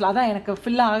மாதிரி ஐட்டம்ஸில் அதான் எனக்கு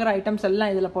ஃபில் ஆகிற ஐட்டம்ஸ்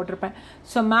எல்லாம் இதில் போட்டிருப்பேன்.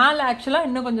 ஸோ மேலே ஆக்சுவலாக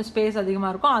இன்னும் கொஞ்சம் ஸ்பேஸ்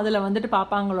அதிகமாக இருக்கும். அதில் வந்துட்டு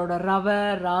பாப்பாங்களோட ரவை,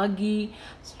 ராகி,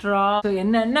 ஸ்ட்ரா, ஸோ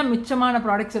என்னென்ன மிச்சமான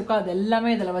ப்ராடக்ட்ஸ் இருக்கோ அது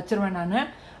எல்லாமே இதில் வச்சுருவேன் நான்.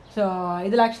 ஸோ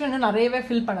இதில் ஆக்சுவலாக இன்னும் நிறையவே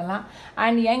ஃபில் பண்ணலாம்.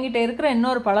 அண்ட் என்கிட்ட இருக்கிற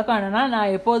இன்னொரு பழக்கம் என்னென்னா,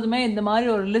 நான் எப்போதுமே இந்த மாதிரி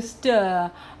ஒரு லிஸ்ட்டு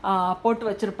போட்டு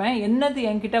வச்சுருப்பேன். என்னது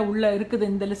என்கிட்ட உள்ளே இருக்குது,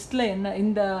 இந்த லிஸ்ட்டில் என்ன,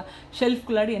 இந்த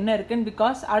ஷெல்ஃப்குள்ளாடி என்ன இருக்குன்னு.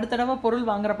 பிகாஸ் அடுத்த தடவை பொருள்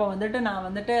வாங்குறப்ப வந்துட்டு நான்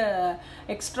வந்துட்டு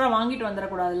எக்ஸ்ட்ரா வாங்கிட்டு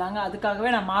வந்துடக்கூடாது இல்லைங்க,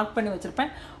 அதுக்காகவே நான் மார்க் பண்ணி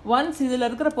வச்சுருப்பேன். ஒன்ஸ் இதில்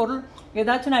இருக்கிற பொருள்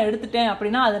ஏதாச்சும் நான் எடுத்துட்டேன்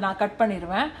அப்படின்னா அதை நான் கட்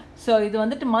பண்ணிடுவேன். ஸோ இது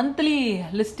வந்துட்டு மந்த்லி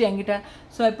லிஸ்ட் என்கிட்ட.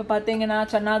 ஸோ இப்போ பார்த்தீங்கன்னா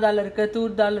சன்னா தால் இருக்குது,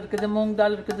 தூர் தால் இருக்குது, மூங்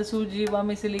தால் இருக்குது, சூஜி,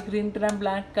 வாமிசிலி, க்ரீன் கிராம்,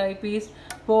 பிளாக் ஐ piece,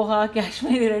 poha,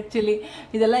 Kashmiri red chilli,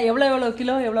 இதெல்லாம் எவ்வளோ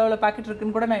கிலோ எவ்வளோ பாக்கெட்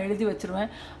இருக்குன்னு கூட நான் எழுதி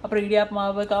வச்சுருவேன். அப்புறம் இடியாப்பு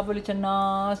மாவு, காபூலி சன்னா,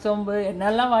 சோம்பு,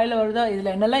 என்னெல்லாம் வாயில் வருதோ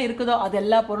இதில் என்னெல்லாம் இருக்குதோ அது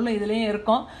எல்லா பொருளும் இதுலேயும்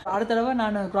இருக்கும். அடுத்த தடவை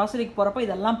நான் க்ராசரிக்கு போகிறப்போ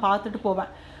இதெல்லாம் பார்த்துட்டு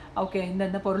போவேன். ஓகே,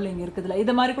 இந்த பொருள் இங்கே இருக்குதுல்ல,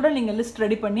 இது மாதிரி கூட நீங்கள் லிஸ்ட்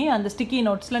ரெடி பண்ணி அந்த ஸ்டிக்கி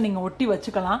நோட்ஸில் நீங்கள் ஒட்டி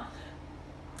வச்சுக்கலாம்.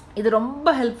 இது ரொம்ப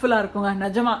ஹெல்ப்ஃபுல்லாக இருக்குங்க,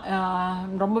 நிஜமாக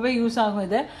ரொம்பவே யூஸ் ஆகும்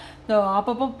இது. ஸோ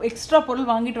அப்பப்போ எக்ஸ்ட்ரா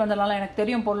பொருள் வாங்கிட்டு வந்துடலாம். எனக்கு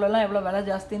தெரியும் பொருளெல்லாம் எவ்வளோ விலை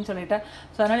ஜாஸ்தின்னு சொல்லிட்டேன்.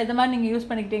 ஸோ அதனால் இது மாதிரி நீங்கள் யூஸ்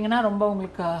பண்ணிக்கிட்டிங்கன்னா ரொம்ப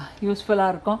உங்களுக்கு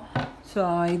யூஸ்ஃபுல்லாக இருக்கும். ஸோ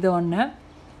இது ஒன்று.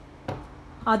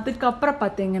 அதுக்கப்புறம்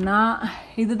பார்த்தீங்கன்னா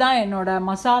இதுதான் என்னோடய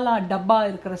மசாலா டப்பா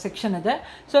இருக்கிற செக்ஷன் இது.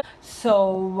 ஸோ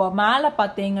மேலே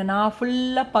பார்த்தீங்கன்னா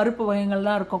ஃபுல்லாக பருப்பு வகைகள்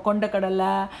தான் இருக்கும்.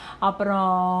 கொண்டக்கடலை,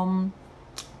 அப்புறம்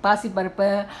பாசிப்பருப்பு,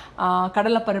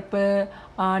 கடலைப்பருப்பு,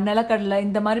 நிலக்கடலை,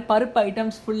 இந்த மாதிரி பருப்பு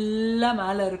ஐட்டம்ஸ் ஃபுல்லாக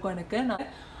மேலே இருக்கும் எனக்கு.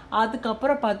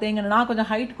 அதுக்கப்புறம் பார்த்தீங்கன்னா நான் கொஞ்சம்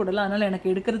ஹைட் கூடல, அதனால்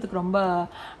எனக்கு எடுக்கிறதுக்கு ரொம்ப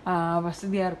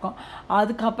வசதியாக இருக்கும்.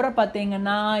 அதுக்கப்புறம்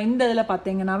பார்த்தீங்கன்னா இந்த இதில்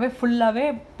பார்த்தீங்கன்னாவே ஃபுல்லாகவே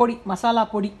பொடி, மசாலா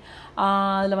பொடி.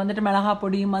 அதில் வந்துட்டு மிளகா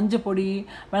பொடி, மஞ்சள் பொடி.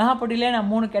 மிளகா பொடியிலே நான்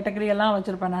 3 கேட்டகரியெல்லாம்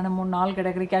வச்சுருப்பேன் நான், 3-4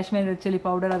 category. Kashmiri red chilli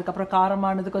powder, அதுக்கப்புறம்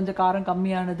காரமானது, கொஞ்சம் காரம்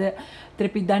கம்மியானது,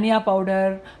 திருப்பி தனியா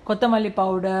பவுடர், கொத்தமல்லி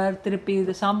பவுடர், திருப்பி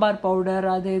இது சாம்பார் பவுடர்,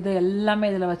 அது இது எல்லாமே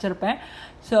இதில் வச்சுருப்பேன்.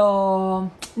 ஸோ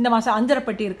இந்த மாதம்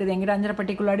அஞ்சரைப்பட்டி இருக்குது என்கிட்ட.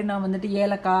 அஞ்சரைப்பட்டிக்குள்ளாடி நான் வந்துட்டு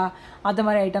ஏலக்காய் அந்த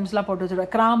மாதிரி ஐட்டம்ஸ்லாம் போட்டு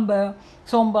வச்சுருப்பேன். கிராம்பு,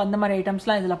 சோம்பு, அந்த மாதிரி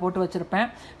ஐட்டம்ஸ்லாம் இதில் போட்டு வச்சுருப்பேன்.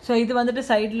 ஸோ இது வந்துட்டு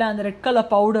சைடில் அந்த ரெட்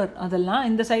கலர் பவுடர் அதெல்லாம்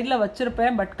இந்த சைடில்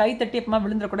வச்சுருப்பேன். பட் கை தட்டி எப்பமா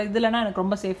விழுந்துடக்கூடாது, இதுலனா எனக்கு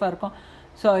ரொம்ப சேஃபாக இருக்கும்.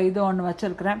 ஸோ இது ஒன்று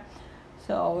வச்சுருக்கிறேன்.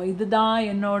 ஸோ இதுதான்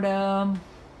என்னோட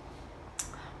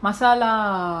மசாலா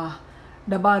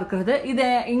டப்பா இருக்கிறது. இது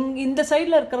இந்த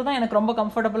சைடில் இருக்கிறது தான் எனக்கு ரொம்ப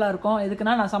கம்ஃபர்டபுளாக இருக்கும்.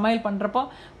 எதுக்குன்னா நான் சமையல் பண்ணுறப்போ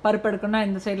பருப்பு எடுக்கணும்னா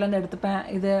இந்த சைட்லேருந்து எடுத்துப்பேன்.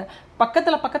 இது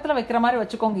பக்கத்தில் வைக்கிற மாதிரி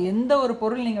வச்சுக்கோங்க. எந்த ஒரு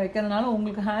பொருள் நீங்கள் வைக்கிறதுனாலும்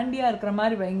உங்களுக்கு ஹேண்டியாக இருக்கிற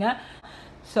மாதிரி வைங்க.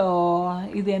 ஸோ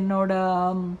இது என்னோட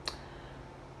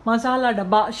மசாலா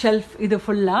டப்பா ஷெல்ஃப் இது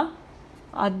ஃபுல்லாக.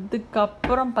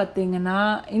 அதுக்கப்புறம் பார்த்தீங்கன்னா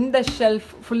இந்த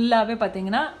ஷெல்ஃப் ஃபுல்லாகவே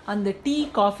பார்த்தீங்கன்னா அந்த tea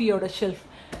காஃபியோட shelf.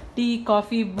 Tea,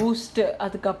 coffee, boost,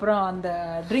 அதுக்கப்புறம் அந்த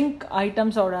ட்ரிங்க்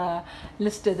ஐட்டம்ஸோட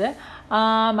லிஸ்ட் இது.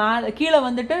 கீழே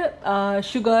வந்துட்டு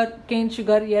சுகர், கேன்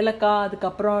சுகர், ஏலக்காய்,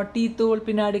 அதுக்கப்புறம் டீ தூள்,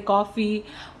 பின்னாடி காஃபி,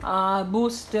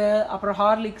 பூஸ்ட்டு, அப்புறம்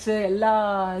ஹார்லிக்ஸு,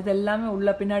 இது எல்லாமே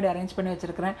உள்ள பின்னாடி அரேஞ்ச் பண்ணி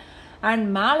வச்சுருக்கிறேன். அண்ட்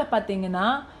மேலே பார்த்தீங்கன்னா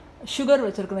சுகர்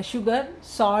வச்சுருக்கிறேன். சுகர்,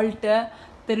 சால்ட்டு,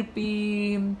 திருப்பி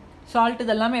சால்ட்,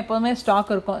 இது எல்லாமே எப்போதுமே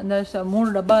ஸ்டாக் இருக்கும். இந்த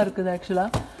 3 டப்பா இருக்குது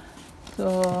ஆக்சுவலாக. ஸோ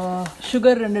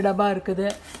சுகர் 2 டப்பா இருக்குது.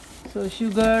 ஸோ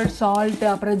சுகர், சால்ட்டு,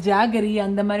 அப்புறம் ஜாகரி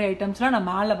அந்த மாதிரி ஐட்டம்ஸ்லாம் நான்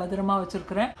மேலே பத்திரமா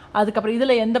வச்சுருக்கிறேன். அதுக்கப்புறம்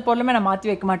இதில் எந்த பொருளுமே நான் மாற்றி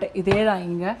வைக்க மாட்டேன், இதே தான்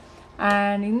இங்கே.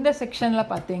 அண்ட் இந்த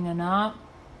செக்ஷனில் பார்த்தீங்கன்னா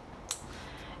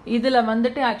இதில்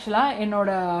வந்துட்டு ஆக்சுவலாக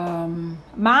என்னோட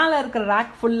மேலே இருக்கிற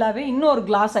ரேக் ஃபுல்லாகவே இன்னொரு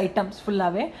கிளாஸ் ஐட்டம்ஸ்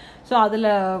ஃபுல்லாகவே. ஸோ அதில்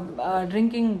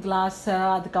ட்ரிங்கிங் கிளாஸு,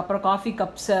 அதுக்கப்புறம் காஃபி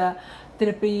கப்ஸு,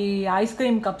 திருப்பி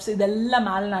ஐஸ்கிரீம் கப்ஸ், இதெல்லாம்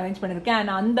மேலே நான் அரேஞ்ச் பண்ணியிருக்கேன்.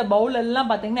 அண்ட் அந்த பவுல்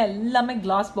எல்லாம் பார்த்தீங்கன்னா எல்லாமே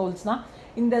கிளாஸ் பவுல்ஸ் தான்.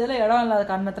 இந்த இதில் இடம் இல்லாத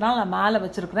காரணத்தினால நான் மேலே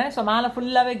வச்சுருக்கிறேன். ஸோ மேலே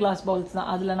ஃபுல்லாகவே கிளாஸ் பவுல்ஸ் தான்.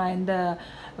 அதில் நான்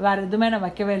வேறு எதுவுமே நான்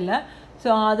வைக்கவே இல்லை.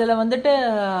 ஸோ அதில் வந்துட்டு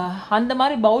அந்த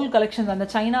மாதிரி பவுல் கலெக்ஷன்ஸ், அந்த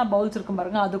சைனா பவுல்ஸ் இருக்கும்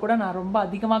பாருங்கள், அது கூட நான் ரொம்ப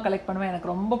அதிகமாக கலெக்ட் பண்ணுவேன்.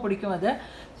 எனக்கு ரொம்ப பிடிக்கும் அது.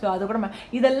 ஸோ அது கூட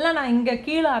இதெல்லாம் நான் இங்கே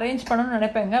கீழே அரேஞ்ச் பண்ணணும்னு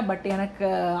நினைப்பேங்க. பட்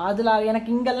எனக்கு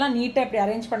இங்கெல்லாம் நீட்டாக இப்படி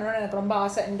அரேஞ்ச் பண்ணணும்னு எனக்கு ரொம்ப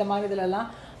ஆசை, இந்த மாதிரி இதிலெல்லாம்.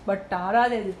 பட்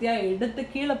ஆராதித்யா எடுத்து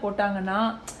கீழே போட்டாங்கன்னா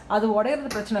அது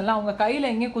உடையிறது பிரச்சனை இல்லை, அவங்க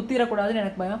கையில் எங்கேயும் குத்திடக்கூடாதுன்னு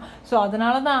எனக்கு பயம். ஸோ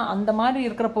அதனால தான் அந்த மாதிரி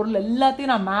இருக்கிற பொருள்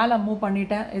எல்லாத்தையும் நான் மேலே மூவ்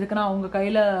பண்ணிட்டேன். இதுக்குன்னா அவங்க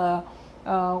கையில்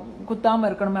குத்தாமல்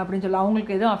இருக்கணுமே அப்படின்னு சொல்லி,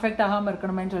 அவங்களுக்கு எதுவும் அஃபெக்ட் ஆகாமல்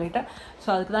இருக்கணுமேன்னு சொல்லிட்டு ஸோ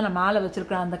அதுக்கு தான் நான் மேலே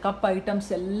வச்சுருக்கிறேன். அந்த கப் ஐட்டம்ஸ்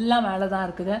எல்லாம் மேலே தான்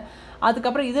இருக்குது.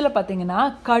 அதுக்கப்புறம் இதில் பார்த்தீங்கன்னா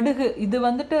கடுகு, இது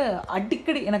வந்துட்டு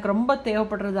அடிக்கடி எனக்கு ரொம்ப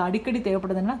அடிக்கடி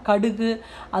தேவைப்படுதுன்னா கடுகு,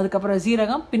 அதுக்கப்புறம்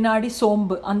சீரகம், பின்னாடி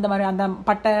சோம்பு, அந்த மாதிரி அந்த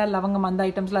பட்டை, லவங்கம், அந்த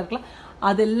ஐட்டம்ஸ்லாம் இருக்குல்ல,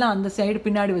 அதெல்லாம் அந்த சைடு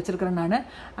பின்னாடி வச்சுருக்கிறேன் நான்.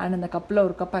 அண்ட் அந்த கப்பில்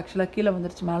ஒரு கப் ஆக்சுவலாக கீழே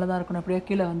வந்துருச்சு, மேலே தான் இருக்கணும், அப்படியே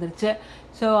கீழே வந்துருச்சு.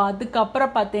 ஸோ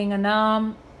அதுக்கப்புறம் பார்த்தீங்கன்னா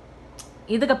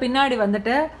இதுக்கு பின்னாடி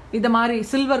வந்துட்டு இது மாதிரி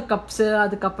சில்வர் கப்ஸு,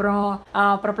 அதுக்கப்புறம்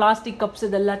பிளாஸ்டிக் கப்ஸ்,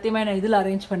 இது எல்லாத்தையுமே நான் இதில்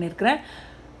அரேஞ்ச் பண்ணியிருக்கிறேன்.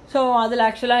 ஸோ அதில்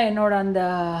ஆக்சுவலாக என்னோட அந்த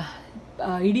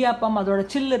இடியாப்பம் அதோட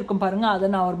சில்லு இருக்கும் பாருங்கள், அதை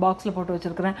நான் ஒரு பாக்ஸில் போட்டு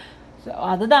வச்சுருக்கிறேன். ஸோ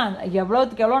அதுதான்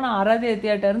எவ்வளோத்துக்கு எவ்வளோ நான்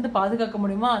ஆராதித்யாட்டேருந்து பாதுகாக்க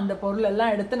முடியுமோ அந்த பொருள்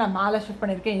எல்லாம் எடுத்து நான் மேலே ஷிஃப்ட்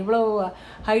பண்ணியிருக்கேன். இவ்வளோ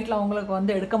ஹைட்டில் அவங்களுக்கு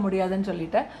வந்து எடுக்க முடியாதுன்னு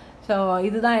சொல்லிட்டு. ஸோ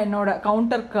இதுதான் என்னோட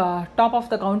கவுண்டருக்கு, டாப்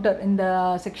ஆஃப் த கவுண்டர் இந்த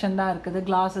செக்ஷன் தான் இருக்குது.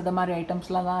 கிளாஸ் இது மாதிரி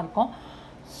ஐட்டம்ஸ்லாம் தான் இருக்கும்.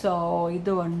 ஸோ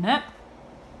இது ஒன்று.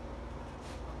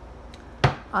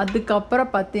 அதுக்கப்புறம்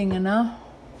பார்த்தீங்கன்னா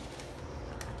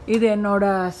இது என்னோட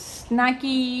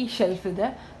ஸ்நாக்கி ஷெல்ஃப் இது.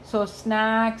 ஸோ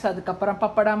ஸ்நாக்ஸ், அதுக்கப்புறம்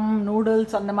பப்படம்,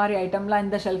 நூடுல்ஸ், அந்த மாதிரி ஐட்டம்லாம்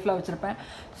இந்த ஷெல்ஃபில் வச்சுருப்பேன்.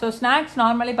 ஸோ ஸ்நாக்ஸ்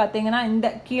நார்மலி பார்த்தீங்கன்னா இந்த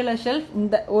கீழே ஷெல்ஃப்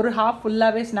இந்த ஒரு ஹாஃப்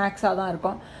ஃபுல்லாகவே ஸ்நாக்ஸாக தான்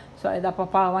இருக்கும். ஸோ இதை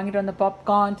அப்போ வாங்கிட்டு வந்த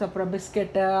பாப்கார்ன்ஸ், அப்புறம்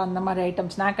பிஸ்கெட்டு, அந்த மாதிரி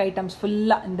ஐட்டம்ஸ், ஸ்நாக் ஐட்டம்ஸ்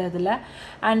ஃபுல்லாக இந்த இதில்.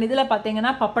 அண்ட் இதில்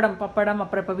பார்த்தீங்கன்னா பப்படம், அப்புறம்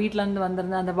இப்போ வீட்டிலேருந்து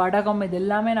வந்திருந்த அந்த வடகம், இது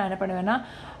எல்லாமே நான் என்ன பண்ணுவேன்னா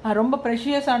ரொம்ப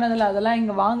ப்ரெஷியஸ் ஆனதில் அதெல்லாம்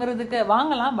இங்கே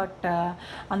வாங்கலாம், பட்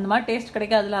அந்த மாதிரி டேஸ்ட்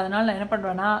கிடைக்காதுல. அதனால் நான் என்ன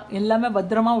பண்ணுவேன்னா எல்லாமே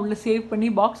பத்திரமா உள்ளே சேவ் பண்ணி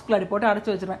பாக்ஸ்குள்ளாடி போட்டு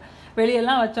அடைச்சி வச்சுருவேன்.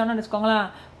 வெளியெல்லாம் வச்சோன்னு வச்சுக்கோங்களேன்,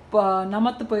 இப்போ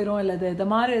நமத்து போயிடும், இல்லை இது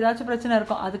மாதிரி ஏதாச்சும் பிரச்சனை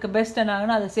இருக்கும். அதுக்கு பெஸ்ட் என்ன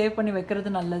ஆகுன்னா அதை சேவ் பண்ணி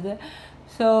வைக்கிறது நல்லது.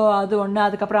 ஸோ அது ஒன்று.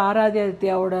 அதுக்கப்புறம்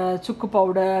ஆராதித்யாவோட சுக்கு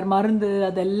பவுடர், மருந்து,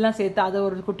 அதெல்லாம் சேர்த்து அதை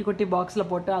ஒரு குட்டி குட்டி பாக்ஸில்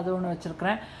போட்டு அது ஒன்று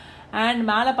வச்சுருக்கிறேன். அண்ட்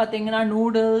மேலே பார்த்தீங்கன்னா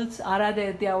நூடுல்ஸ்,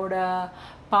 ஆராதித்யாவோட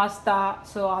பாஸ்தா,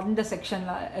 ஸோ அந்த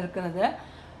செக்ஷனில் இருக்கிறது.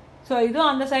 ஸோ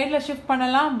இதுவும் அந்த சைடில் ஷிஃப்ட்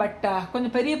பண்ணலாம், பட்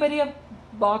கொஞ்சம் பெரிய பெரிய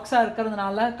பாக்ஸாக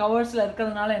இருக்கிறதுனால, கவர்ஸில்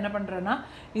இருக்கிறதுனால என்ன பண்ணுறேன்னா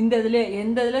எந்த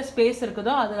இதில் ஸ்பேஸ்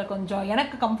இருக்குதோ அதில் கொஞ்சம்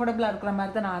எனக்கு கம்ஃபர்டபுளாக இருக்கிற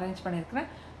மாதிரி தான் நான் அரேஞ்ச் பண்ணியிருக்கிறேன்.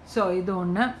 ஸோ இது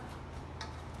ஒன்று.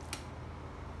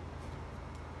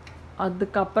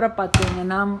 அதுக்கப்புறம்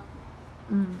பார்த்தீங்கன்னா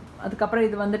அதுக்கப்புறம்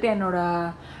இது வந்துட்டு என்னோட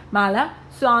மேலே.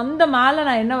 ஸோ அந்த மேலே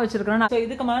நான் என்ன வச்சுருக்கேன்னா, ஸோ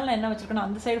இதுக்கு மேலே நான் என்ன வச்சுருக்கேன்னா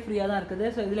அந்த சைடு ஃப்ரீயாக தான் இருக்குது.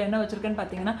 ஸோ இதில் என்ன வச்சுருக்கேன்னு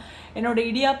பார்த்தீங்கன்னா என்னோடய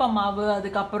இடியாப்ப மாவு,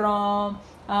 அதுக்கப்புறம்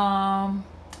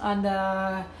அந்த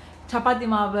சப்பாத்தி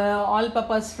மாவு, ஆல்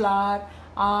பர்பஸ் ஃப்ளார்,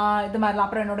 இது மாதிரிலாம்,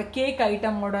 அப்புறம் என்னோடய கேக்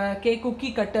ஐட்டமோட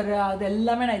குக்கி கட்டரு, அது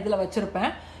எல்லாமே நான் இதில்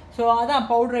வச்சுருப்பேன். ஸோ அதான்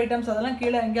பவுடர் ஐட்டம்ஸ் அதெல்லாம்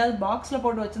கீழே எங்கேயாவது பாக்ஸில்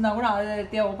போட்டு வச்சுருந்தா கூட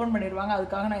அதை ஓப்பன் பண்ணிடுவாங்க.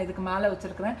 அதுக்காக நான் இதுக்கு மேலே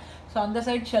வச்சுருக்கிறேன். ஸோ அந்த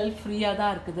சைட் ஷெல்ஃப் ஃப்ரீயாக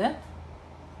தான் இருக்குது.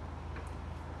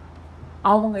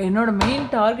 என்னோட மெயின்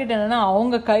டார்கெட் என்னென்னா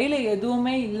அவங்க கையில்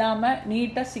எதுவுமே இல்லாமல்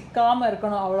நீட்டாக சிக்காமல்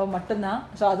இருக்கணும், அவ்வளோ மட்டும்தான்.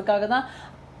 ஸோ அதுக்காக தான்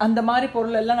அந்த மாதிரி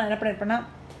பொருள் எல்லாம் நான் என்ன பண்ணியிருப்பேன்னா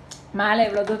மேலே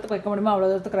எவ்வளோ தூரத்துக்கு வைக்க முடியுமோ அவ்வளோ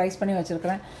தூரத்துக்கு ரைஸ் பண்ணி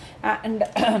வச்சுருக்கிறேன். அண்ட்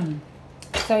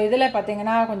ஸோ இதில்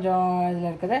பார்த்தீங்கன்னா கொஞ்சம் இதில்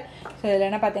இருக்குது. ஸோ இதில்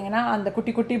என்ன பார்த்தீங்கன்னா அந்த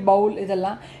குட்டி குட்டி பவுல்,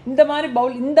 இதெல்லாம் இந்த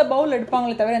பவுல்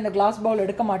எடுப்பாங்களே தவிர இந்த கிளாஸ் பவுல்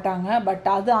எடுக்க மாட்டாங்க. பட்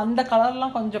அது அந்த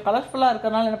கலர்லாம் கொஞ்சம் கலர்ஃபுல்லாக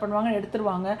இருக்கிறதுனால என்ன பண்ணுவாங்க,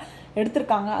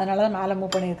 எடுத்திருக்காங்க. அதனால தான் மேலே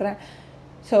மூவ் பண்ணியிருக்கிறேன்.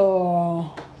 ஸோ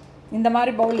இந்த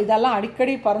மாதிரி பவுல் இதெல்லாம்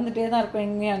அடிக்கடி பறந்துகிட்டே தான் இருக்கும்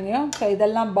இங்கேயும் அங்கேயும். ஸோ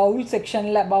இதெல்லாம் பவுல்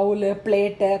செக்ஷனில் பவுலு,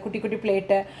 பிளேட்டு, குட்டி குட்டி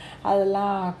பிளேட்டு,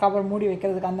 அதெல்லாம் கவர் மூடி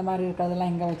வைக்கிறதுக்கு அந்த மாதிரி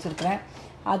இருக்கிறதெல்லாம் இங்கே வச்சுருக்கிறேன்.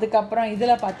 அதுக்கப்புறம்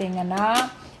இதில் பார்த்தீங்கன்னா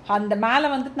அந்த மேலே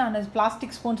வந்துட்டு நான்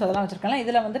பிளாஸ்டிக் ஸ்பூன்ஸ் அதெல்லாம் வச்சுருக்கேன்.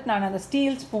 இதில் வந்துட்டு நான் அந்த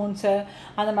ஸ்டீல் ஸ்பூன்ஸு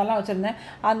அந்த மாதிரிலாம் வச்சுருந்தேன்.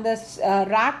 அந்த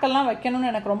ரேக்கெல்லாம் வைக்கணும்னு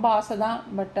எனக்கு ரொம்ப ஆசை தான்.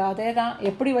 பட் அதே தான்,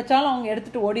 எப்படி வச்சாலும் அவங்க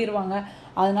எடுத்துகிட்டு ஓடிடுவாங்க.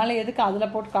 அதனால எதுக்கு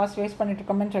அதில் போட்டு காசு வேஸ்ட்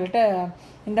பண்ணிட்டுருக்கோமேன்னு சொல்லிட்டு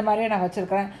இந்த மாதிரியே நான்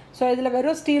வச்சுருக்கிறேன். ஸோ இதில்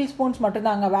வெறும் ஸ்டீல் ஸ்பூன்ஸ்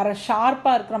மட்டும்தாங்க, வேறு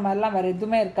ஷார்ப்பாக இருக்கிற மாதிரிலாம் வேறு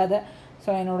எதுவுமே இருக்காது.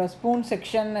 ஸோ என்னோடய ஸ்பூன்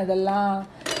செக்ஷன் இதெல்லாம்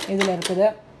இதில் இருக்குது.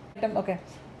 ஓகே.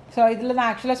 ஸோ இதில் தான்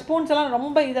ஆக்சுவலாக ஸ்பூன்ஸ்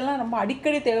எல்லாம் இதெல்லாம் ரொம்ப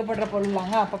அடிக்கடி தேவைப்படுற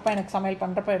பொருளாங்க, அப்பப்போ எனக்கு சமையல்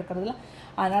பண்ணுறப்ப எடுக்கிறதுல.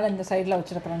 அதனால் இந்த சைடில்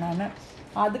வச்சுருக்கிறேன் நான்.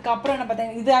 அதுக்கப்புறம் என்ன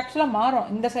பார்த்தீங்கன்னா இது ஆக்சுவலாக மாறும்.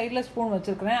 இந்த சைடில் ஸ்பூன்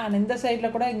வச்சுருக்கிறேன், அண்ட் இந்த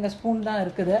சைடில் கூட இங்கே ஸ்பூன் தான்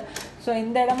இருக்குது. ஸோ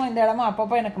இந்த இடமும்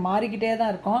அப்பப்போ எனக்கு மாறிக்கிட்டே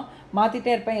தான் இருக்கும்,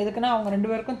 மாற்றிட்டே இருப்பேன். எதுக்குன்னா அவங்க 2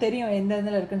 பேருக்கும் தெரியும் எந்த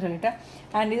இதில் இருக்குன்னு சொல்லிட்டு.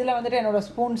 அண்ட் இதில் வந்துட்டு என்னோடய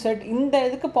ஸ்பூன் செட் இந்த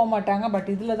இதுக்கு போக மாட்டாங்க,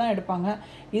 பட் இதில் தான் எடுப்பாங்க.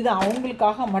 இது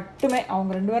அவங்களுக்காக மட்டுமே,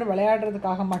 அவங்க 2 பேரும்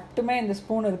விளையாடுறதுக்காக மட்டுமே இந்த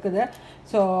ஸ்பூன் இருக்குது.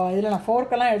 ஸோ இதில் நான்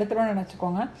ஃபோர்க்கெல்லாம் எடுத்துருவேன்னு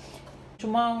நினச்சிக்கோங்க.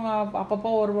 சும்மா அவங்க அப்பப்போ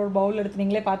ஒரு பவுல் எடுத்து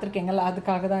நீங்களே பார்த்துருக்கீங்களா,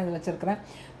 அதுக்காக தான் இது வச்சுருக்கிறேன்.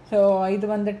 ஸோ இது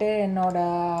வந்துட்டு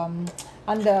என்னோடய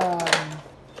அந்த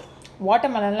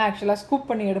வாட்டர்மெலன்லாம் ஆக்சுவலாக ஸ்கூப்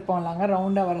பண்ணி எடுப்போம்லாங்க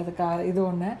ரவுண்டாக வர்றதுக்காக, இது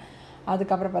ஒன்று.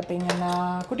 அதுக்கப்புறம் பார்த்திங்கன்னா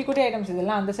குட்டி குட்டி ஐட்டம்ஸ்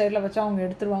இதெல்லாம் அந்த சைடில் வச்சு அவங்க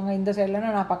எடுத்துருவாங்க. இந்த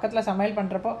சைடில்னா நான் பக்கத்தில் சமையல்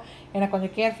பண்ணுறப்போ எனக்கு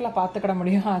கொஞ்சம் கேர்ஃபுல்லாக பார்த்துக்கிட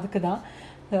முடியும், அதுக்கு தான்.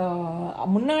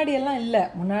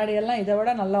 முன்னாடியெல்லாம் இதை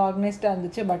விட நல்லா ஆர்கனைஸ்டாக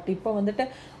இருந்துச்சு. பட் இப்போ வந்துட்டு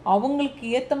அவங்களுக்கு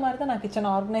ஏற்ற மாதிரி தான் நான் கிச்சனை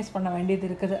ஆர்கனைஸ் பண்ண வேண்டியது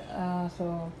இருக்குது. ஸோ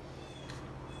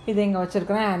இது இங்கே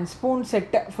வச்சுருக்கிறேன். அண்ட் ஸ்பூன்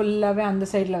செட்டு ஃபுல்லாகவே அந்த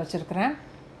சைடில் வச்சுருக்கிறேன்.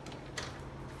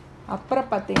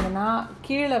 அப்புறம் பார்த்திங்கன்னா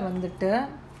கீழே வந்துட்டு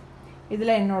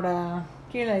இதில்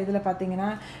இதில் பார்த்தீங்கன்னா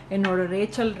என்னோடய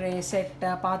ரேச்சல் செட்டு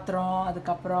பாத்திரம்,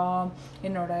 அதுக்கப்புறம்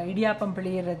என்னோடய இடியாப்பம்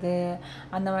பிழியிறது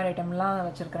அந்த மாதிரி ஐட்டம்லாம்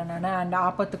வச்சுருக்கிறேன் நான். அண்ட்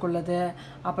ஆப்பத்துக்குள்ளது,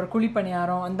 அப்புறம்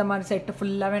குழிப்பணியாரம், அந்த மாதிரி செட்டு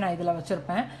ஃபுல்லாகவே நான் இதில்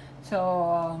வச்சுருப்பேன். ஸோ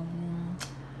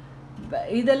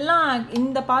இதெல்லாம்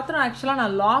இந்த பாத்திரம் ஆக்சுவலாக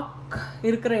நான் லாக்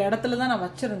இருக்கிற இடத்துல தான் நான்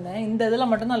வச்சுருந்தேன். இந்த இதில்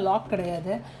மட்டும்தான் லாக்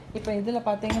கிடையாது. இப்போ இதில்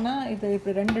பார்த்தீங்கன்னா இது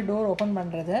இப்படி 2 டோர் ஓப்பன்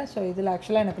பண்ணுறது. ஸோ இதில்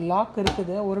ஆக்சுவலாக எனக்கு லாக்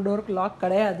இருக்குது, ஒரு டோருக்கு லாக்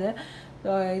கிடையாது.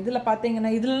 இதில் பார்த்தீங்கன்னா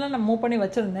இதிலலாம் நான் மூவ் பண்ணி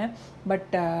வச்சுருந்தேன்.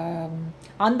 பட்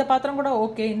அந்த பாத்திரம் கூட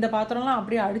ஓகே. இந்த பாத்திரம்லாம்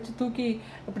அப்படியே அடித்து தூக்கி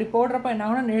இப்படி போடுறப்ப என்ன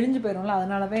ஆகும்னா நெளிஞ்சு போயிடும்ல,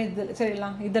 அதனாலவே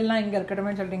சரிலாம் இதெல்லாம் இங்கே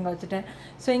இருக்கட்டுமே சொல்லிட்டு இங்கே வச்சுட்டேன்.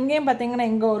 ஸோ இங்கேயும் பார்த்தீங்கன்னா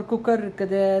இங்கே ஒரு குக்கர்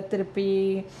இருக்குது, திருப்பி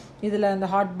இதில் இந்த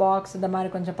ஹாட் பாக்ஸ் இந்த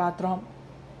மாதிரி கொஞ்சம் பாத்திரம்.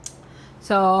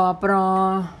 ஸோ அப்புறம்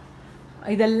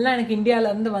இதெல்லாம் எனக்கு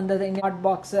இந்தியாவிலேருந்து வந்தது. இங்கே ஹாட்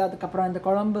பாக்ஸு, அதுக்கப்புறம் இந்த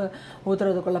குழம்பு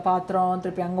ஊற்றுறதுக்குள்ள பாத்திரம்,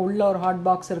 திருப்பி அங்கே உள்ள ஒரு ஹாட்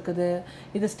பாக்ஸ் இருக்குது.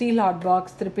 இது ஸ்டீல் ஹாட்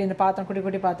பாக்ஸ், திருப்பி இந்த பாத்திரம் குட்டி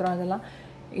குட்டி பாத்திரம்.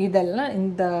 இதெல்லாம்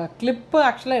இந்த கிளிப்பு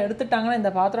ஆக்சுவலாக எடுத்துட்டாங்கன்னா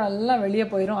இந்த பாத்திரம் எல்லாம் வெளியே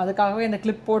போயிடும். அதுக்காகவே இந்த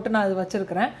கிளிப் போட்டு நான் அது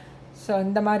வச்சுருக்கிறேன். ஸோ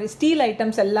இந்த மாதிரி ஸ்டீல்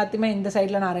ஐட்டம்ஸ் எல்லாத்தையுமே இந்த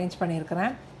சைடில் நான் அரேஞ்ச்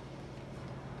பண்ணியிருக்கிறேன்.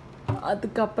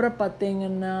 அதுக்கப்புறம்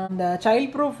பார்த்தீங்கன்னா இந்த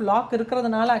சைல்ட் ப்ரூஃப் லாக்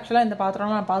இருக்கிறதுனால ஆக்சுவலாக இந்த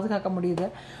பாத்திரம்லாம் நான் பாதுகாக்க முடியுது.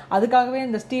 அதுக்காகவே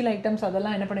இந்த ஸ்டீல் ஐட்டம்ஸ்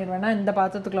அதெல்லாம் என்ன பண்ணிடுவேன்னா இந்த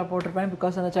பாத்திரத்துக்குள்ளே போட்டிருப்பேன்,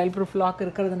 பிகாஸ் அந்த சைல்ட் ப்ரூஃப் லாக்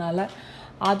இருக்கிறதுனால.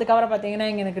 அதுக்கப்புறம் பார்த்தீங்கன்னா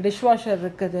இங்கே எனக்கு டிஷ் வாஷர்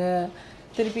இருக்குது.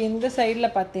 திருப்பி இந்த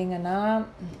சைடில் பார்த்தீங்கன்னா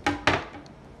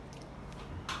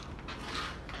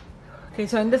ஓகே.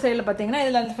 ஸோ இந்த சைடில் பார்த்தீங்கன்னா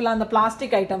இதில் ஃபுல்லாக அந்த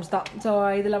பிளாஸ்டிக் ஐட்டம்ஸ் தான். ஸோ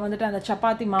இதில் வந்துட்டு அந்த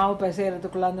சப்பாத்தி மாவு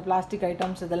பிசைகிறதுக்குள்ள அந்த பிளாஸ்டிக்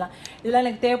ஐட்டம்ஸ் இதெல்லாம்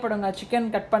எனக்கு தேவைப்படுங்க. சிக்கன்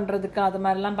கட் பண்ணுறதுக்கு அது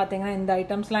மாதிரிலாம் பார்த்தீங்கன்னா இந்த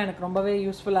ஐட்டம்ஸ்லாம் எனக்கு ரொம்பவே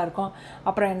யூஸ்ஃபுல்லாக இருக்கும்.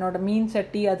 அப்புறம் என்னோடய மீன்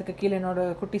சட்டி, அதுக்கு கீழே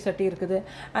என்னோடய குட்டி சட்டி இருக்குது.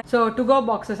 ஸோ டுகோ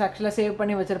பாக்ஸஸ் ஆக்சுவலாக சேவ்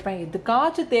பண்ணி வச்சுருப்பேன்,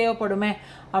 எதுக்காச்சும் தேவைப்படுமே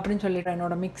அப்படின்னு சொல்லிட்டு.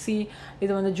 என்னோடய மிக்ஸி,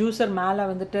 இது வந்து ஜூஸர் மேலே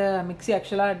வந்துட்டு மிக்ஸி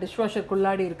ஆக்சுவலாக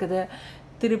டிஷ்வாஷருக்குள்ளாடி இருக்குது.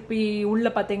 திருப்பி உள்ளே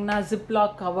பார்த்தீங்கன்னா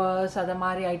ஜிப்லாக் கவர்ஸ் அது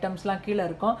மாதிரி ஐட்டம்ஸ்லாம் கீழே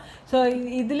இருக்கும். ஸோ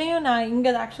இதுலேயும் நான் இங்கே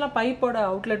ஆக்சுவலாக பைப்போட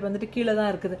அவுட்லெட் வந்துட்டு கீழே தான்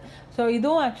இருக்குது. ஸோ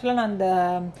இதுவும் ஆக்சுவலாக நான் அந்த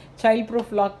சைல்ட்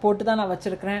ப்ரூஃப் லாக் போட்டு தான் நான்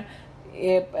வச்சுருக்கிறேன்.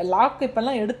 லாக்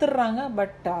இப்போல்லாம் எடுத்துடுறாங்க,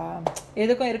 பட்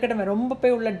எதுக்கும் இருக்கட்டும், ரொம்ப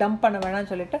போய் உள்ளே டம்ப் பண்ண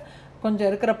வேணாம்னு சொல்லிட்டு கொஞ்சம்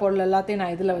இருக்கிற பொருள் எல்லாத்தையும்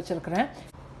நான் இதில் வச்சுருக்கிறேன்.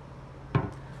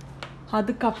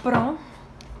 அதுக்கப்புறம்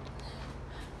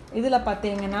இதில்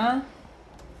பார்த்தீங்கன்னா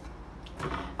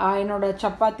என்னோடய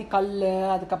சப்பாத்தி கல்,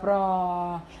 அதுக்கப்புறம்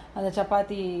அந்த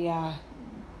சப்பாத்தி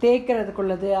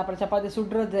தேய்க்கிறதுக்குள்ளது, அப்புறம் சப்பாத்தி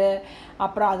சுடுறது,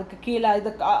 அப்புறம் அதுக்கு கீழே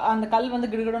இது அந்த கல்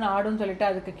வந்து கிடுகிடுன்னு ஆடுன்னு சொல்லிட்டு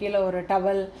அதுக்கு கீழே ஒரு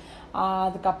டவல்,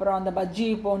 அதுக்கப்புறம் அந்த பஜ்ஜி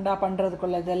போண்டா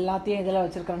பண்ணுறதுக்குள்ளது எல்லாத்தையும் இதில்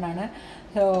வச்சுருக்கிறேன் நான்.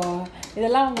 ஸோ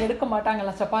இதெல்லாம் அவங்க எடுக்க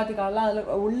மாட்டாங்கல்ல சப்பாத்தி காலெலாம்,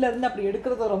 அதில் உள்ளேருந்து அப்படி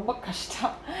எடுக்கிறது ரொம்ப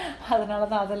கஷ்டம். அதனால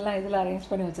தான் அதெல்லாம் இதில்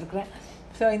அரேஞ்ச் பண்ணி வச்சுருக்கிறேன்.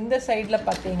 ஸோ இந்த சைடில்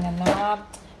பார்த்தீங்கன்னா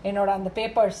என்னோடய அந்த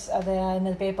பேப்பர்ஸ்,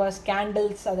 இந்த பேப்பர்ஸ்,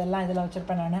 கேண்டில்ஸ் அதெல்லாம் இதில்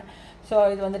வச்சுருப்பேன் நான். ஸோ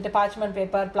இது வந்துட்டு parchment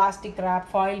paper, plastic rape,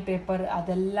 foil paper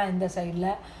அதெல்லாம் இந்த சைடில்.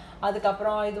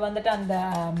 அதுக்கப்புறம் இது வந்துட்டு அந்த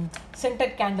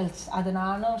சென்டட் கேண்டில்ஸ், அது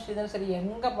நானும் ஸ்ரீதர் சரி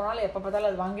எங்கே போனாலும் எப்போ பார்த்தாலும்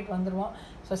அது வாங்கிட்டு வந்துடுவோம்.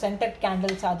 ஸோ சென்டட்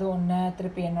கேண்டில்ஸ் அது ஒன்று.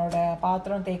 திருப்பி என்னோடய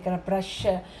பாத்திரம் தேய்க்கிற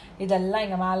ப்ரஷ்ஷு இதெல்லாம்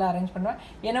இங்கே மேலே அரேஞ்ச் பண்ணுவேன்.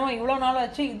 ஏன்னா இவ்வளோ நாள்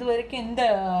வச்சு இது வரைக்கும் இந்த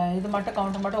இது மட்டும்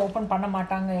கவுண்டர் மட்டும் ஓப்பன் பண்ண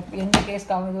மாட்டாங்க, எந்த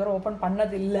கேஸ்க்காகவும் இதுவரை ஓப்பன்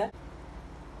பண்ணது இல்லை.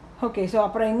 ஓகே. ஸோ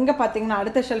அப்புறம் எங்கே பார்த்தீங்கன்னா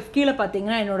அடுத்த ஷெல்ஃப் கீழே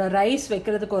பார்த்தீங்கன்னா என்னோடய ரைஸ்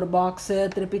வைக்கிறதுக்கு ஒரு பாக்ஸு,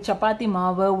 திருப்பி சப்பாத்தி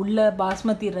மாவு, உள்ள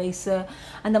பாஸ்மதி ரைஸு,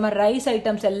 அந்த மாதிரி ரைஸ்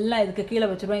ஐட்டம்ஸ் எல்லாம் இதுக்கு கீழே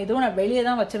வச்சுருவேன். இதுவும் நான் வெளியே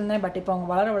தான் வச்சுருந்தேன், பட் இப்போ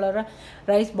அவங்க வளர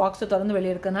ரைஸ் பாக்ஸை திறந்து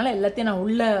வெளியே இருக்கிறதுனால எல்லாத்தையும் நான்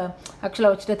உள்ளே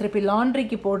ஆக்சுவலாக வச்சுட்டு, திருப்பி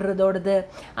லாண்ட்ரிக்கு போடுறதோடது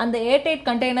அந்த ஏர்டைட்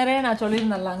கண்டெய்னரே நான்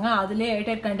சொல்லியிருந்தேன்லாங்க, அதுலேயே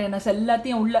ஏர்டைட் கண்டெய்னர்ஸ்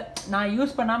எல்லாத்தையும் உள்ளே நான்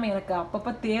யூஸ் பண்ணாமல் எனக்கு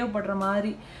அப்பப்போ தேவைப்படுற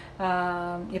மாதிரி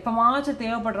எப்போமாச்சும்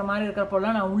தேவைப்படுற மாதிரி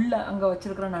இருக்கிறப்போலாம் நான் உள்ளே அங்கே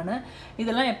வச்சுருக்கிறேன். நான்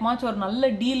இதெல்லாம் எப்போமாச்சும் ஒரு நல்ல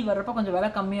டீல் வர்றப்போ கொஞ்சம் விலை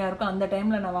கம்மியாக இருக்கும், அந்த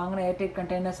டைமில் நான் வாங்கின ஏர்டைட்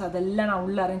கண்டெய்னர்ஸ் அதெல்லாம் நான்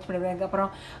உள்ளே அரேஞ்ச் பண்ணிடுவேன். அப்புறம்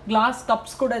கிளாஸ்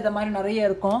கப்ஸ் கூட இதை மாதிரி நிறைய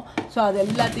இருக்கும். ஸோ அது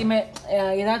எல்லாத்தையுமே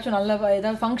ஏதாச்சும்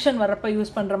ஏதாவது ஃபங்க்ஷன் வர்றப்போ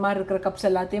யூஸ் பண்ணுற மாதிரி இருக்கிற கப்ஸ்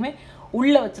எல்லாத்தையுமே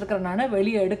உள்ளே வச்சுருக்கிறேன். நான்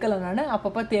வெளியே எடுக்கலை, நான்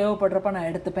அப்பப்போ தேவைப்படுறப்ப நான்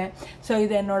எடுத்துப்பேன். ஸோ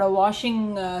இது என்னோடய வாஷிங்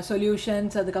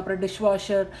சொல்யூஷன்ஸ், அதுக்கப்புறம் டிஷ்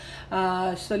வாஷர்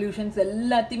சொல்யூஷன்ஸ்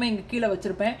எல்லாத்தையுமே இங்கே கீழே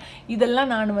வச்சுருப்பேன்.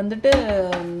 இதெல்லாம் நான் வந்துட்டு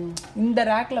இந்த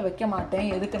ரேக்கில் வைக்க மாட்டேன்.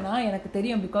 எதுக்குன்னா எனக்கு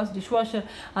தெரியும், பிகாஸ் டிஷ் வாஷர்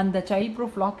அந்த சைல்ட்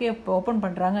ப்ரூஃப் லாக்கே இப்போ ஓப்பன்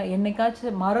பண்ணுறாங்க.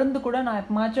 என்னைக்காச்சும் மறந்து கூட நான்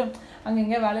எப்போமாச்சும் அங்கே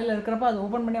எங்கேயா வேலையில் இருக்கிறப்ப அதை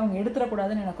ஓப்பன் பண்ணி அவங்க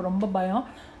எடுத்துடக்கூடாதுன்னு எனக்கு ரொம்ப பயம்.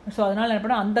 ஸோ அதனால் என்ன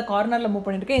பண்ணேன், அந்த கார்னரில் மூவ்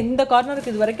பண்ணியிருக்கேன். இந்த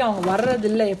கார்னருக்கு இது வரைக்கும் அவங்க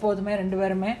வர்றதில்லை எப்போதுமே, 2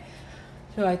 பேருமே.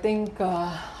 ஸோ ஐ திங்க்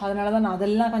அதனால தான் நான்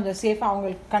அதெல்லாம் கொஞ்சம் சேஃபாக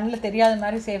அவங்களுக்கு கண்ணில் தெரியாத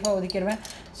மாதிரி சேஃபாக ஒதுக்கிடுவேன்.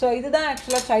 ஸோ இதுதான்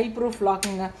ஆக்சுவலாக சைல்ட் ப்ரூஃப்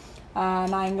லாக்குங்க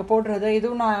நான் இங்கே போடுறது.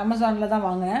 இதுவும் நான் அமேசானில் தான்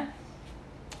வாங்கினேன்.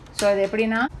 ஸோ அது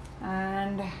எப்படின்னா,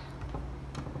 அண்ட்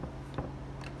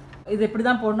இது எப்படி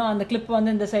தான் போடணும், அந்த கிளிப்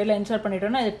வந்து இந்த சைடில் இன்சர்ட்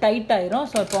பண்ணிட்டோன்னா இது டைட் ஆயிரும்.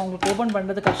 ஸோ இப்போ அவங்களுக்கு ஓப்பன்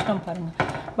பண்ணுறது கஷ்டம் பாருங்கள்.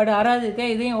 பட் யாராவது இருக்கே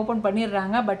இதையும் ஓப்பன்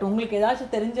பண்ணிடுறாங்க. பட் உங்களுக்கு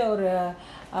ஏதாச்சும் தெரிஞ்ச ஒரு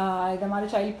இது மாதிரி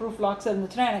சைல்ட் ப்ரூஃப் லாக்ஸ்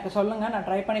இருந்துச்சுன்னா எனக்கு சொல்லுங்கள், நான்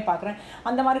ட்ரை பண்ணி பார்க்குறேன்.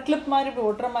 அந்த மாதிரி கிளிப் மாதிரி இப்படி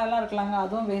ஒட்டுற மாதிரிலாம் இருக்கலாங்க,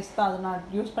 அதுவும் வேஸ்ட் தான். அதை நான்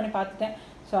யூஸ் பண்ணி பார்த்துட்டேன்.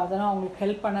 ஸோ அதெல்லாம் அவங்களுக்கு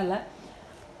ஹெல்ப் பண்ணலை.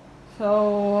 ஸோ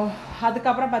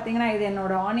அதுக்கப்புறம் பார்த்தீங்கன்னா இது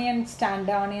என்னோடய ஆனியன்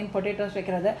ஸ்டாண்டு, ஆனியன் பொட்டேட்டோஸ்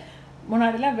வைக்கிறது.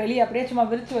 முன்னாடிலாம் வெளியே அப்படியே சும்மா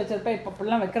விரித்து வச்சிருப்பேன், இப்போ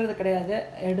ஃபுல்லாக வைக்கிறது கிடையாது,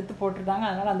 எடுத்து போட்டுருந்தாங்க.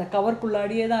 அதனால் அந்த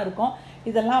கவர்க்குள்ளாடியே தான் இருக்கும்.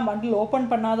 இதெல்லாம் பண்டில் ஓப்பன்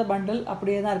பண்ணாத பண்டில்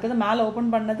அப்படியே தான் இருக்குது. மேலே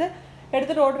ஓப்பன் பண்ணது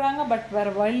எடுத்துகிட்டு ஓடுறாங்க. பட்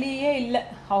வேறு வழியே இல்லை,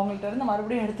 அவங்கள்ட்ட இருந்து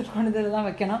மறுபடியும் எடுத்துகிட்டு கொண்டு இதில் தான்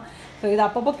வைக்கணும். ஸோ இது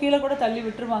அப்பப்போ கீழே கூட தள்ளி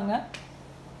விட்டுருவாங்க.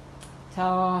 ஸோ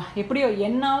எப்படியோ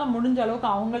என்னால் முடிஞ்ச அளவுக்கு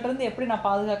அவங்கள்ட்ட எப்படி நான்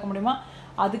பாதுகாக்க முடியுமோ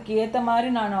அதுக்கு ஏற்ற மாதிரி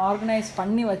நான் ஆர்கனைஸ்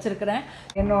பண்ணி வச்சுருக்கிறேன்.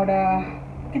 என்னோடய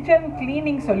கிச்சன்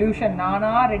கிளீனிங் சொல்யூஷன்,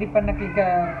 நானாக ரெடி பண்ண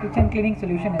கிச்சன் கிளீனிங்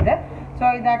சொல்யூஷன் இது. ஸோ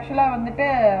இது ஆக்சுவலாக வந்துட்டு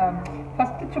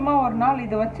ஃபஸ்ட்டு சும்மா ஒரு நாள்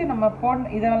இதை வச்சு நம்ம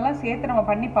இதெல்லாம் சேர்த்து நம்ம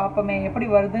பண்ணி பார்ப்போமே எப்படி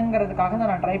வருதுங்கிறதுக்காக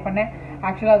தான் நான் ட்ரை பண்ணேன்.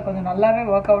 ஆக்சுவலாக அது கொஞ்சம் நல்லாவே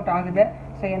ஒர்க் அவுட் ஆகுது.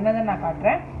 ஸோ என்னதுன்னு நான்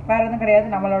காட்டுறேன். வேறு எதுவும் கிடையாது,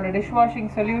 நம்மளோட டிஷ்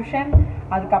வாஷிங் சொல்யூஷன்,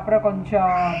 அதுக்கப்புறம்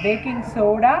கொஞ்சம் பேக்கிங்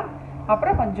சோடா,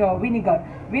 அப்புறம் கொஞ்சம்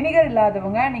வினிகர்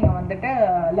இல்லாதவங்க நீங்கள் வந்துட்டு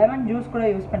லெமன் ஜூஸ் கூட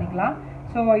யூஸ் பண்ணிக்கலாம்.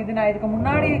 ஸோ இது நான் இதுக்கு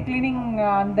முன்னாடி க்ளீனிங்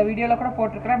அந்த வீடியோவில் கூட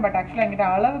போட்டிருக்கிறேன். பட் ஆக்சுவலாக என்கிட்ட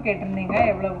அளவு கேட்டிருந்தீங்க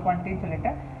எவ்வளோ குவான்டிட்டின்னு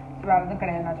சொல்லிட்டு. வேறு எதுவும்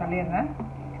கிடையாது, நான் சொல்லிடுறேன்.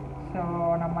 ஸோ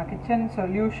நம்ம கிச்சன்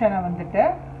சொல்யூஷனை வந்துட்டு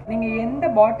நீங்கள் எந்த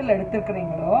பாட்டில்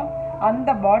எடுத்துருக்கிறீங்களோ அந்த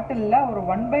பாட்டிலில் ஒரு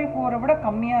 1/4 விட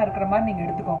கம்மியாக இருக்கிற மாதிரி நீங்கள்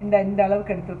எடுத்துக்கோங்க. இந்த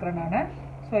அளவுக்கு எடுத்துருக்கிறேன் நான்.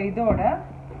 ஸோ இதோட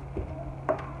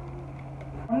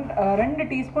 2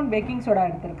 டீஸ்பூன் பேக்கிங் சோடா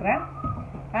எடுத்துருக்கிறேன்.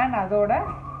 அண்ட் அதோட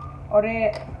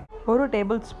ஒரு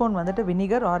டேபிள் ஸ்பூன் வந்துட்டு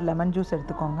வினிகர் ஆர் லெமன் ஜூஸ்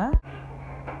எடுத்துக்கோங்க.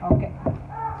 ஓகே,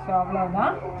 ஸோ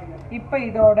அவ்வளோதான். இப்போ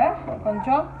இதோட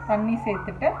கொஞ்சம் தண்ணி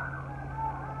சேர்த்துட்டு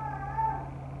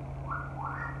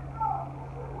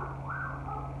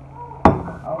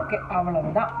ஓகே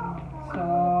அவ்வளவுதான்.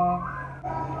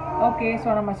 ஸோ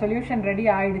நம்ம சொல்யூஷன் ரெடி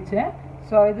ஆயிடுச்சு.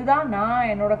 ஸோ இதுதான் நான்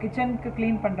என்னோட கிச்சனுக்கு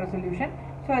க்ளீன் பண்ணுற சொல்யூஷன்.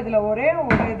 ஸோ இதில் ஒரே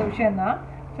இது விஷயந்தான்.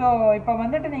 ஸோ இப்போ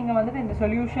வந்துட்டு நீங்கள் வந்துட்டு இந்த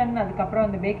சொல்யூஷன், அதுக்கப்புறம்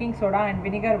இந்த பேக்கிங் சோடா அண்ட்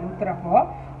வினிகர் ஊற்றுறப்போ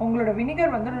உங்களோட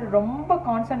வினிகர் வந்துட்டு ரொம்ப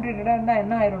கான்சன்ட்ரேட்டடாக இருந்தால்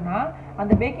என்ன ஆயிரும்னா,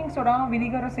 அந்த பேக்கிங் சோடாவும்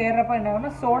வினிகரும் சேர்றப்போ என்ன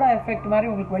ஆகும்னா சோடா எஃபெக்ட் மாதிரி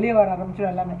உங்களுக்கு வெளியே வர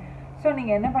ஆரம்பிச்சிடும் எல்லாமே. ஸோ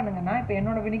நீங்கள் என்ன பண்ணுங்கன்னா, இப்போ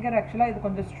என்னோடய வினிகர் ஆக்சுவலாக இது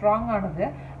கொஞ்சம் ஸ்ட்ராங்கானது,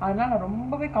 அதனால் நான்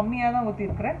ரொம்பவே கம்மியாக தான்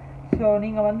ஊற்றிருக்கிறேன். ஸோ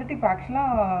நீங்கள் வந்துட்டு இப்போ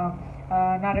ஆக்சுவலாக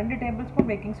நான் 2 டேபிள் ஸ்பூன்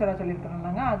பேக்கிங் சோடா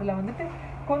சொல்லியிருக்கிறேன்னாங்க. அதில் வந்துட்டு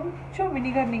கொஞ்சம்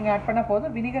வினிகர் நீங்கள் ஆட் பண்ணால்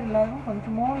போதும். வினிகர் இல்லாதவங்க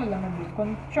கொஞ்சமோ லெமன் ஜூஸ்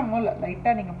கொஞ்சமோ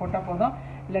லைட்டாக நீங்கள் போட்டால் போதும்.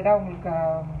 இல்லைட்டா உங்களுக்கு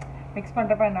மிக்ஸ்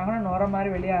பண்ணுறப்ப என்ன ஆகும்னா நுர மாதிரி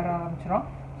வெளியே வர ஆரம்பிச்சிடும்.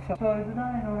 ஸோ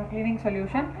இதுதான் என்னோடய க்ளீனிங்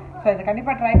சொல்யூஷன். ஸோ இதை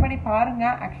கண்டிப்பாக ட்ரை பண்ணி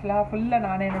பாருங்கள். ஆக்சுவலாக ஃபுல்லாக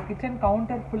நான் என்னோடய கிச்சன்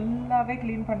கவுண்டர் ஃபுல்லாகவே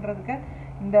க்ளீன் பண்ணுறதுக்கு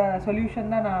இந்த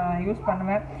சொல்யூஷன் தான் நான் யூஸ்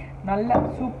பண்ணுவேன். நல்லா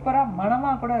சூப்பராக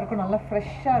மணமாக கூட இருக்கும், நல்லா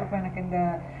ஃப்ரெஷ்ஷாக இருக்கும் எனக்கு இந்த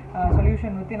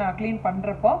சொல்யூஷன் ஊற்றி நான் க்ளீன்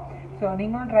பண்ணுறப்போ. ஸோ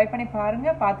நீங்களும் ட்ரை பண்ணி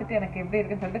பாருங்கள், பார்த்துட்டு எனக்கு எப்படி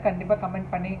இருக்குன்னு சொல்லிட்டு கண்டிப்பாக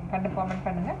கமெண்ட்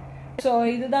பண்ணுங்கள். ஸோ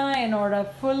இதுதான் என்னோடய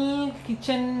ஃபுல்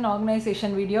கிச்சன்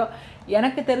ஆர்கனைசேஷன் வீடியோ.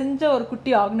 எனக்கு தெரிஞ்ச ஒரு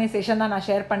குட்டி ஆர்கனைசேஷன் தான் நான்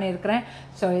ஷேர் பண்ணியிருக்கிறேன்.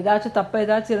 ஸோ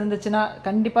ஏதாச்சும் இருந்துச்சுன்னா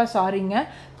கண்டிப்பாக சாரிங்க.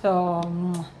 ஸோ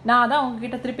நான் அதான்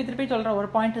உங்ககிட்ட திருப்பி சொல்கிறேன் ஒரு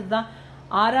பாயிண்ட். இதுதான்,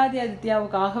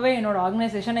 ஆதித்யாவுக்காகவே என்னோடய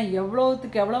ஆர்கனைசேஷனை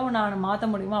எவ்வளவு நான் மாற்ற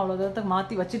முடியுமோ அவ்வளோ தூரத்துக்கு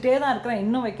மாற்றி வச்சுட்டே தான் இருக்கிறேன்.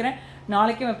 இன்னும் வைக்கிறேன்,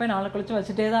 நாளைக்கும் வைப்பேன், நாளை கழிச்சு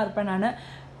வச்சுட்டே தான் இருப்பேன் நான்.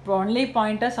 இப்போ ஒன்லி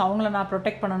பாயிண்டர்ஸ் அவங்கள நான்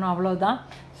ப்ரொடெக்ட் பண்ணணும், அவ்வளோதான்.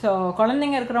 ஸோ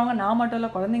குழந்தைங்க இருக்கிறவங்க, நான் மட்டும் இல்லை,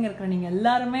 குழந்தைங்க இருக்கிற நீங்கள்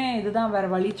எல்லாருமே இதுதான், வேறு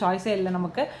வழி, சாய்ஸே இல்லை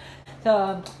நமக்கு. ஸோ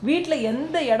வீட்டில்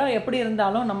எந்த இடம் எப்படி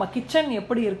இருந்தாலும் நம்ம கிச்சன்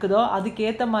எப்படி இருக்குதோ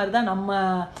அதுக்கேற்ற மாதிரி தான்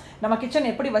நம்ம கிச்சன்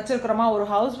எப்படி வச்சுருக்கிறோமா. ஒரு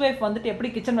ஹவுஸ் ஒய்ஃப் வந்துட்டு எப்படி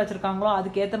கிச்சன் வச்சுருக்காங்களோ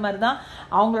அதுக்கேற்ற மாதிரி தான்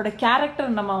அவங்களோட கேரக்டர்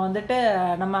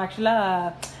நம்ம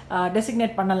ஆக்சுவலாக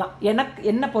டெசிக்னேட் பண்ணலாம்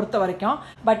என்னை பொறுத்த வரைக்கும்.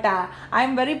 But I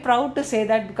am very proud to say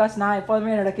that because நான்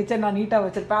எப்போதுமே என்னோடய கிச்சன் நான் நீட்டாக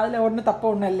வச்சுருப்பேன். அதில் ஒன்றும் தப்பு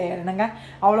ஒன்றும் இல்லையா என்னங்க,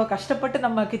 அவ்வளோ கஷ்டப்பட்டு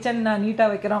நம்ம கிச்சன் நீட்டாக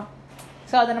வைக்கிறோம்.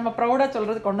 ஸோ அதை நம்ம ப்ரௌடாக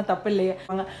சொல்கிறதுக்கு ஒன்றும் தப்பு இல்லையே.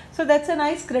 ஸோ தட்ஸ் அ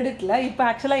நைஸ் கிரெடிட்டில் இப்போ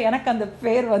ஆக்சுவலாக எனக்கு அந்த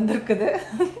பேர் வந்திருக்குது.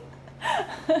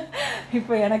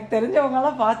 இப்போ எனக்கு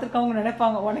தெரிஞ்சவங்கலாம் பார்த்துருக்கவங்க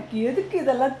நினைப்பாங்க உனக்கு எதுக்கு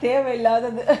இதெல்லாம்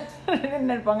தேவையில்லாதது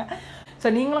நினைப்பாங்க. ஸோ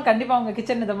நீங்களும் கண்டிப்பாக உங்கள்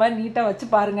கிச்சன் இந்த மாதிரி நீட்டாக வச்சு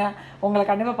பாருங்கள், உங்களை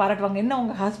கண்டிப்பாக பாராட்டுவாங்க. இன்னும்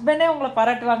உங்கள் ஹஸ்பண்டே உங்களை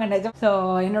பாராட்டுவாங்க நிஜம். ஸோ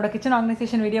என்னோட கிச்சன்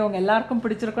ஆர்கனைசேஷன் வீடியோ உங்கள் எல்லாருக்கும்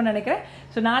பிடிச்சிருக்குன்னு நினைக்கிறேன்.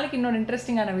 ஸோ நாளைக்கு இன்னொரு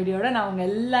இன்ட்ரெஸ்டிங்கான வீடியோட நான் உங்கள்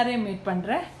எல்லாரையும் மீட்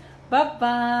பண்ணுறேன்.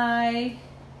 பாய்.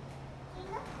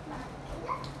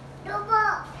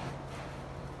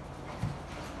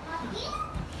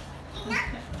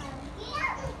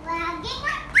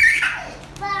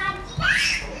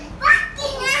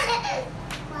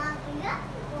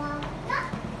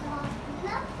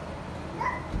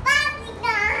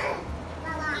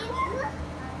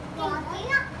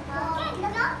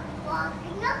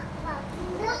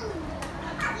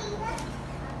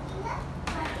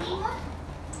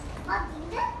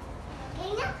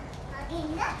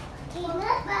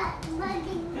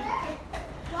 Dinner,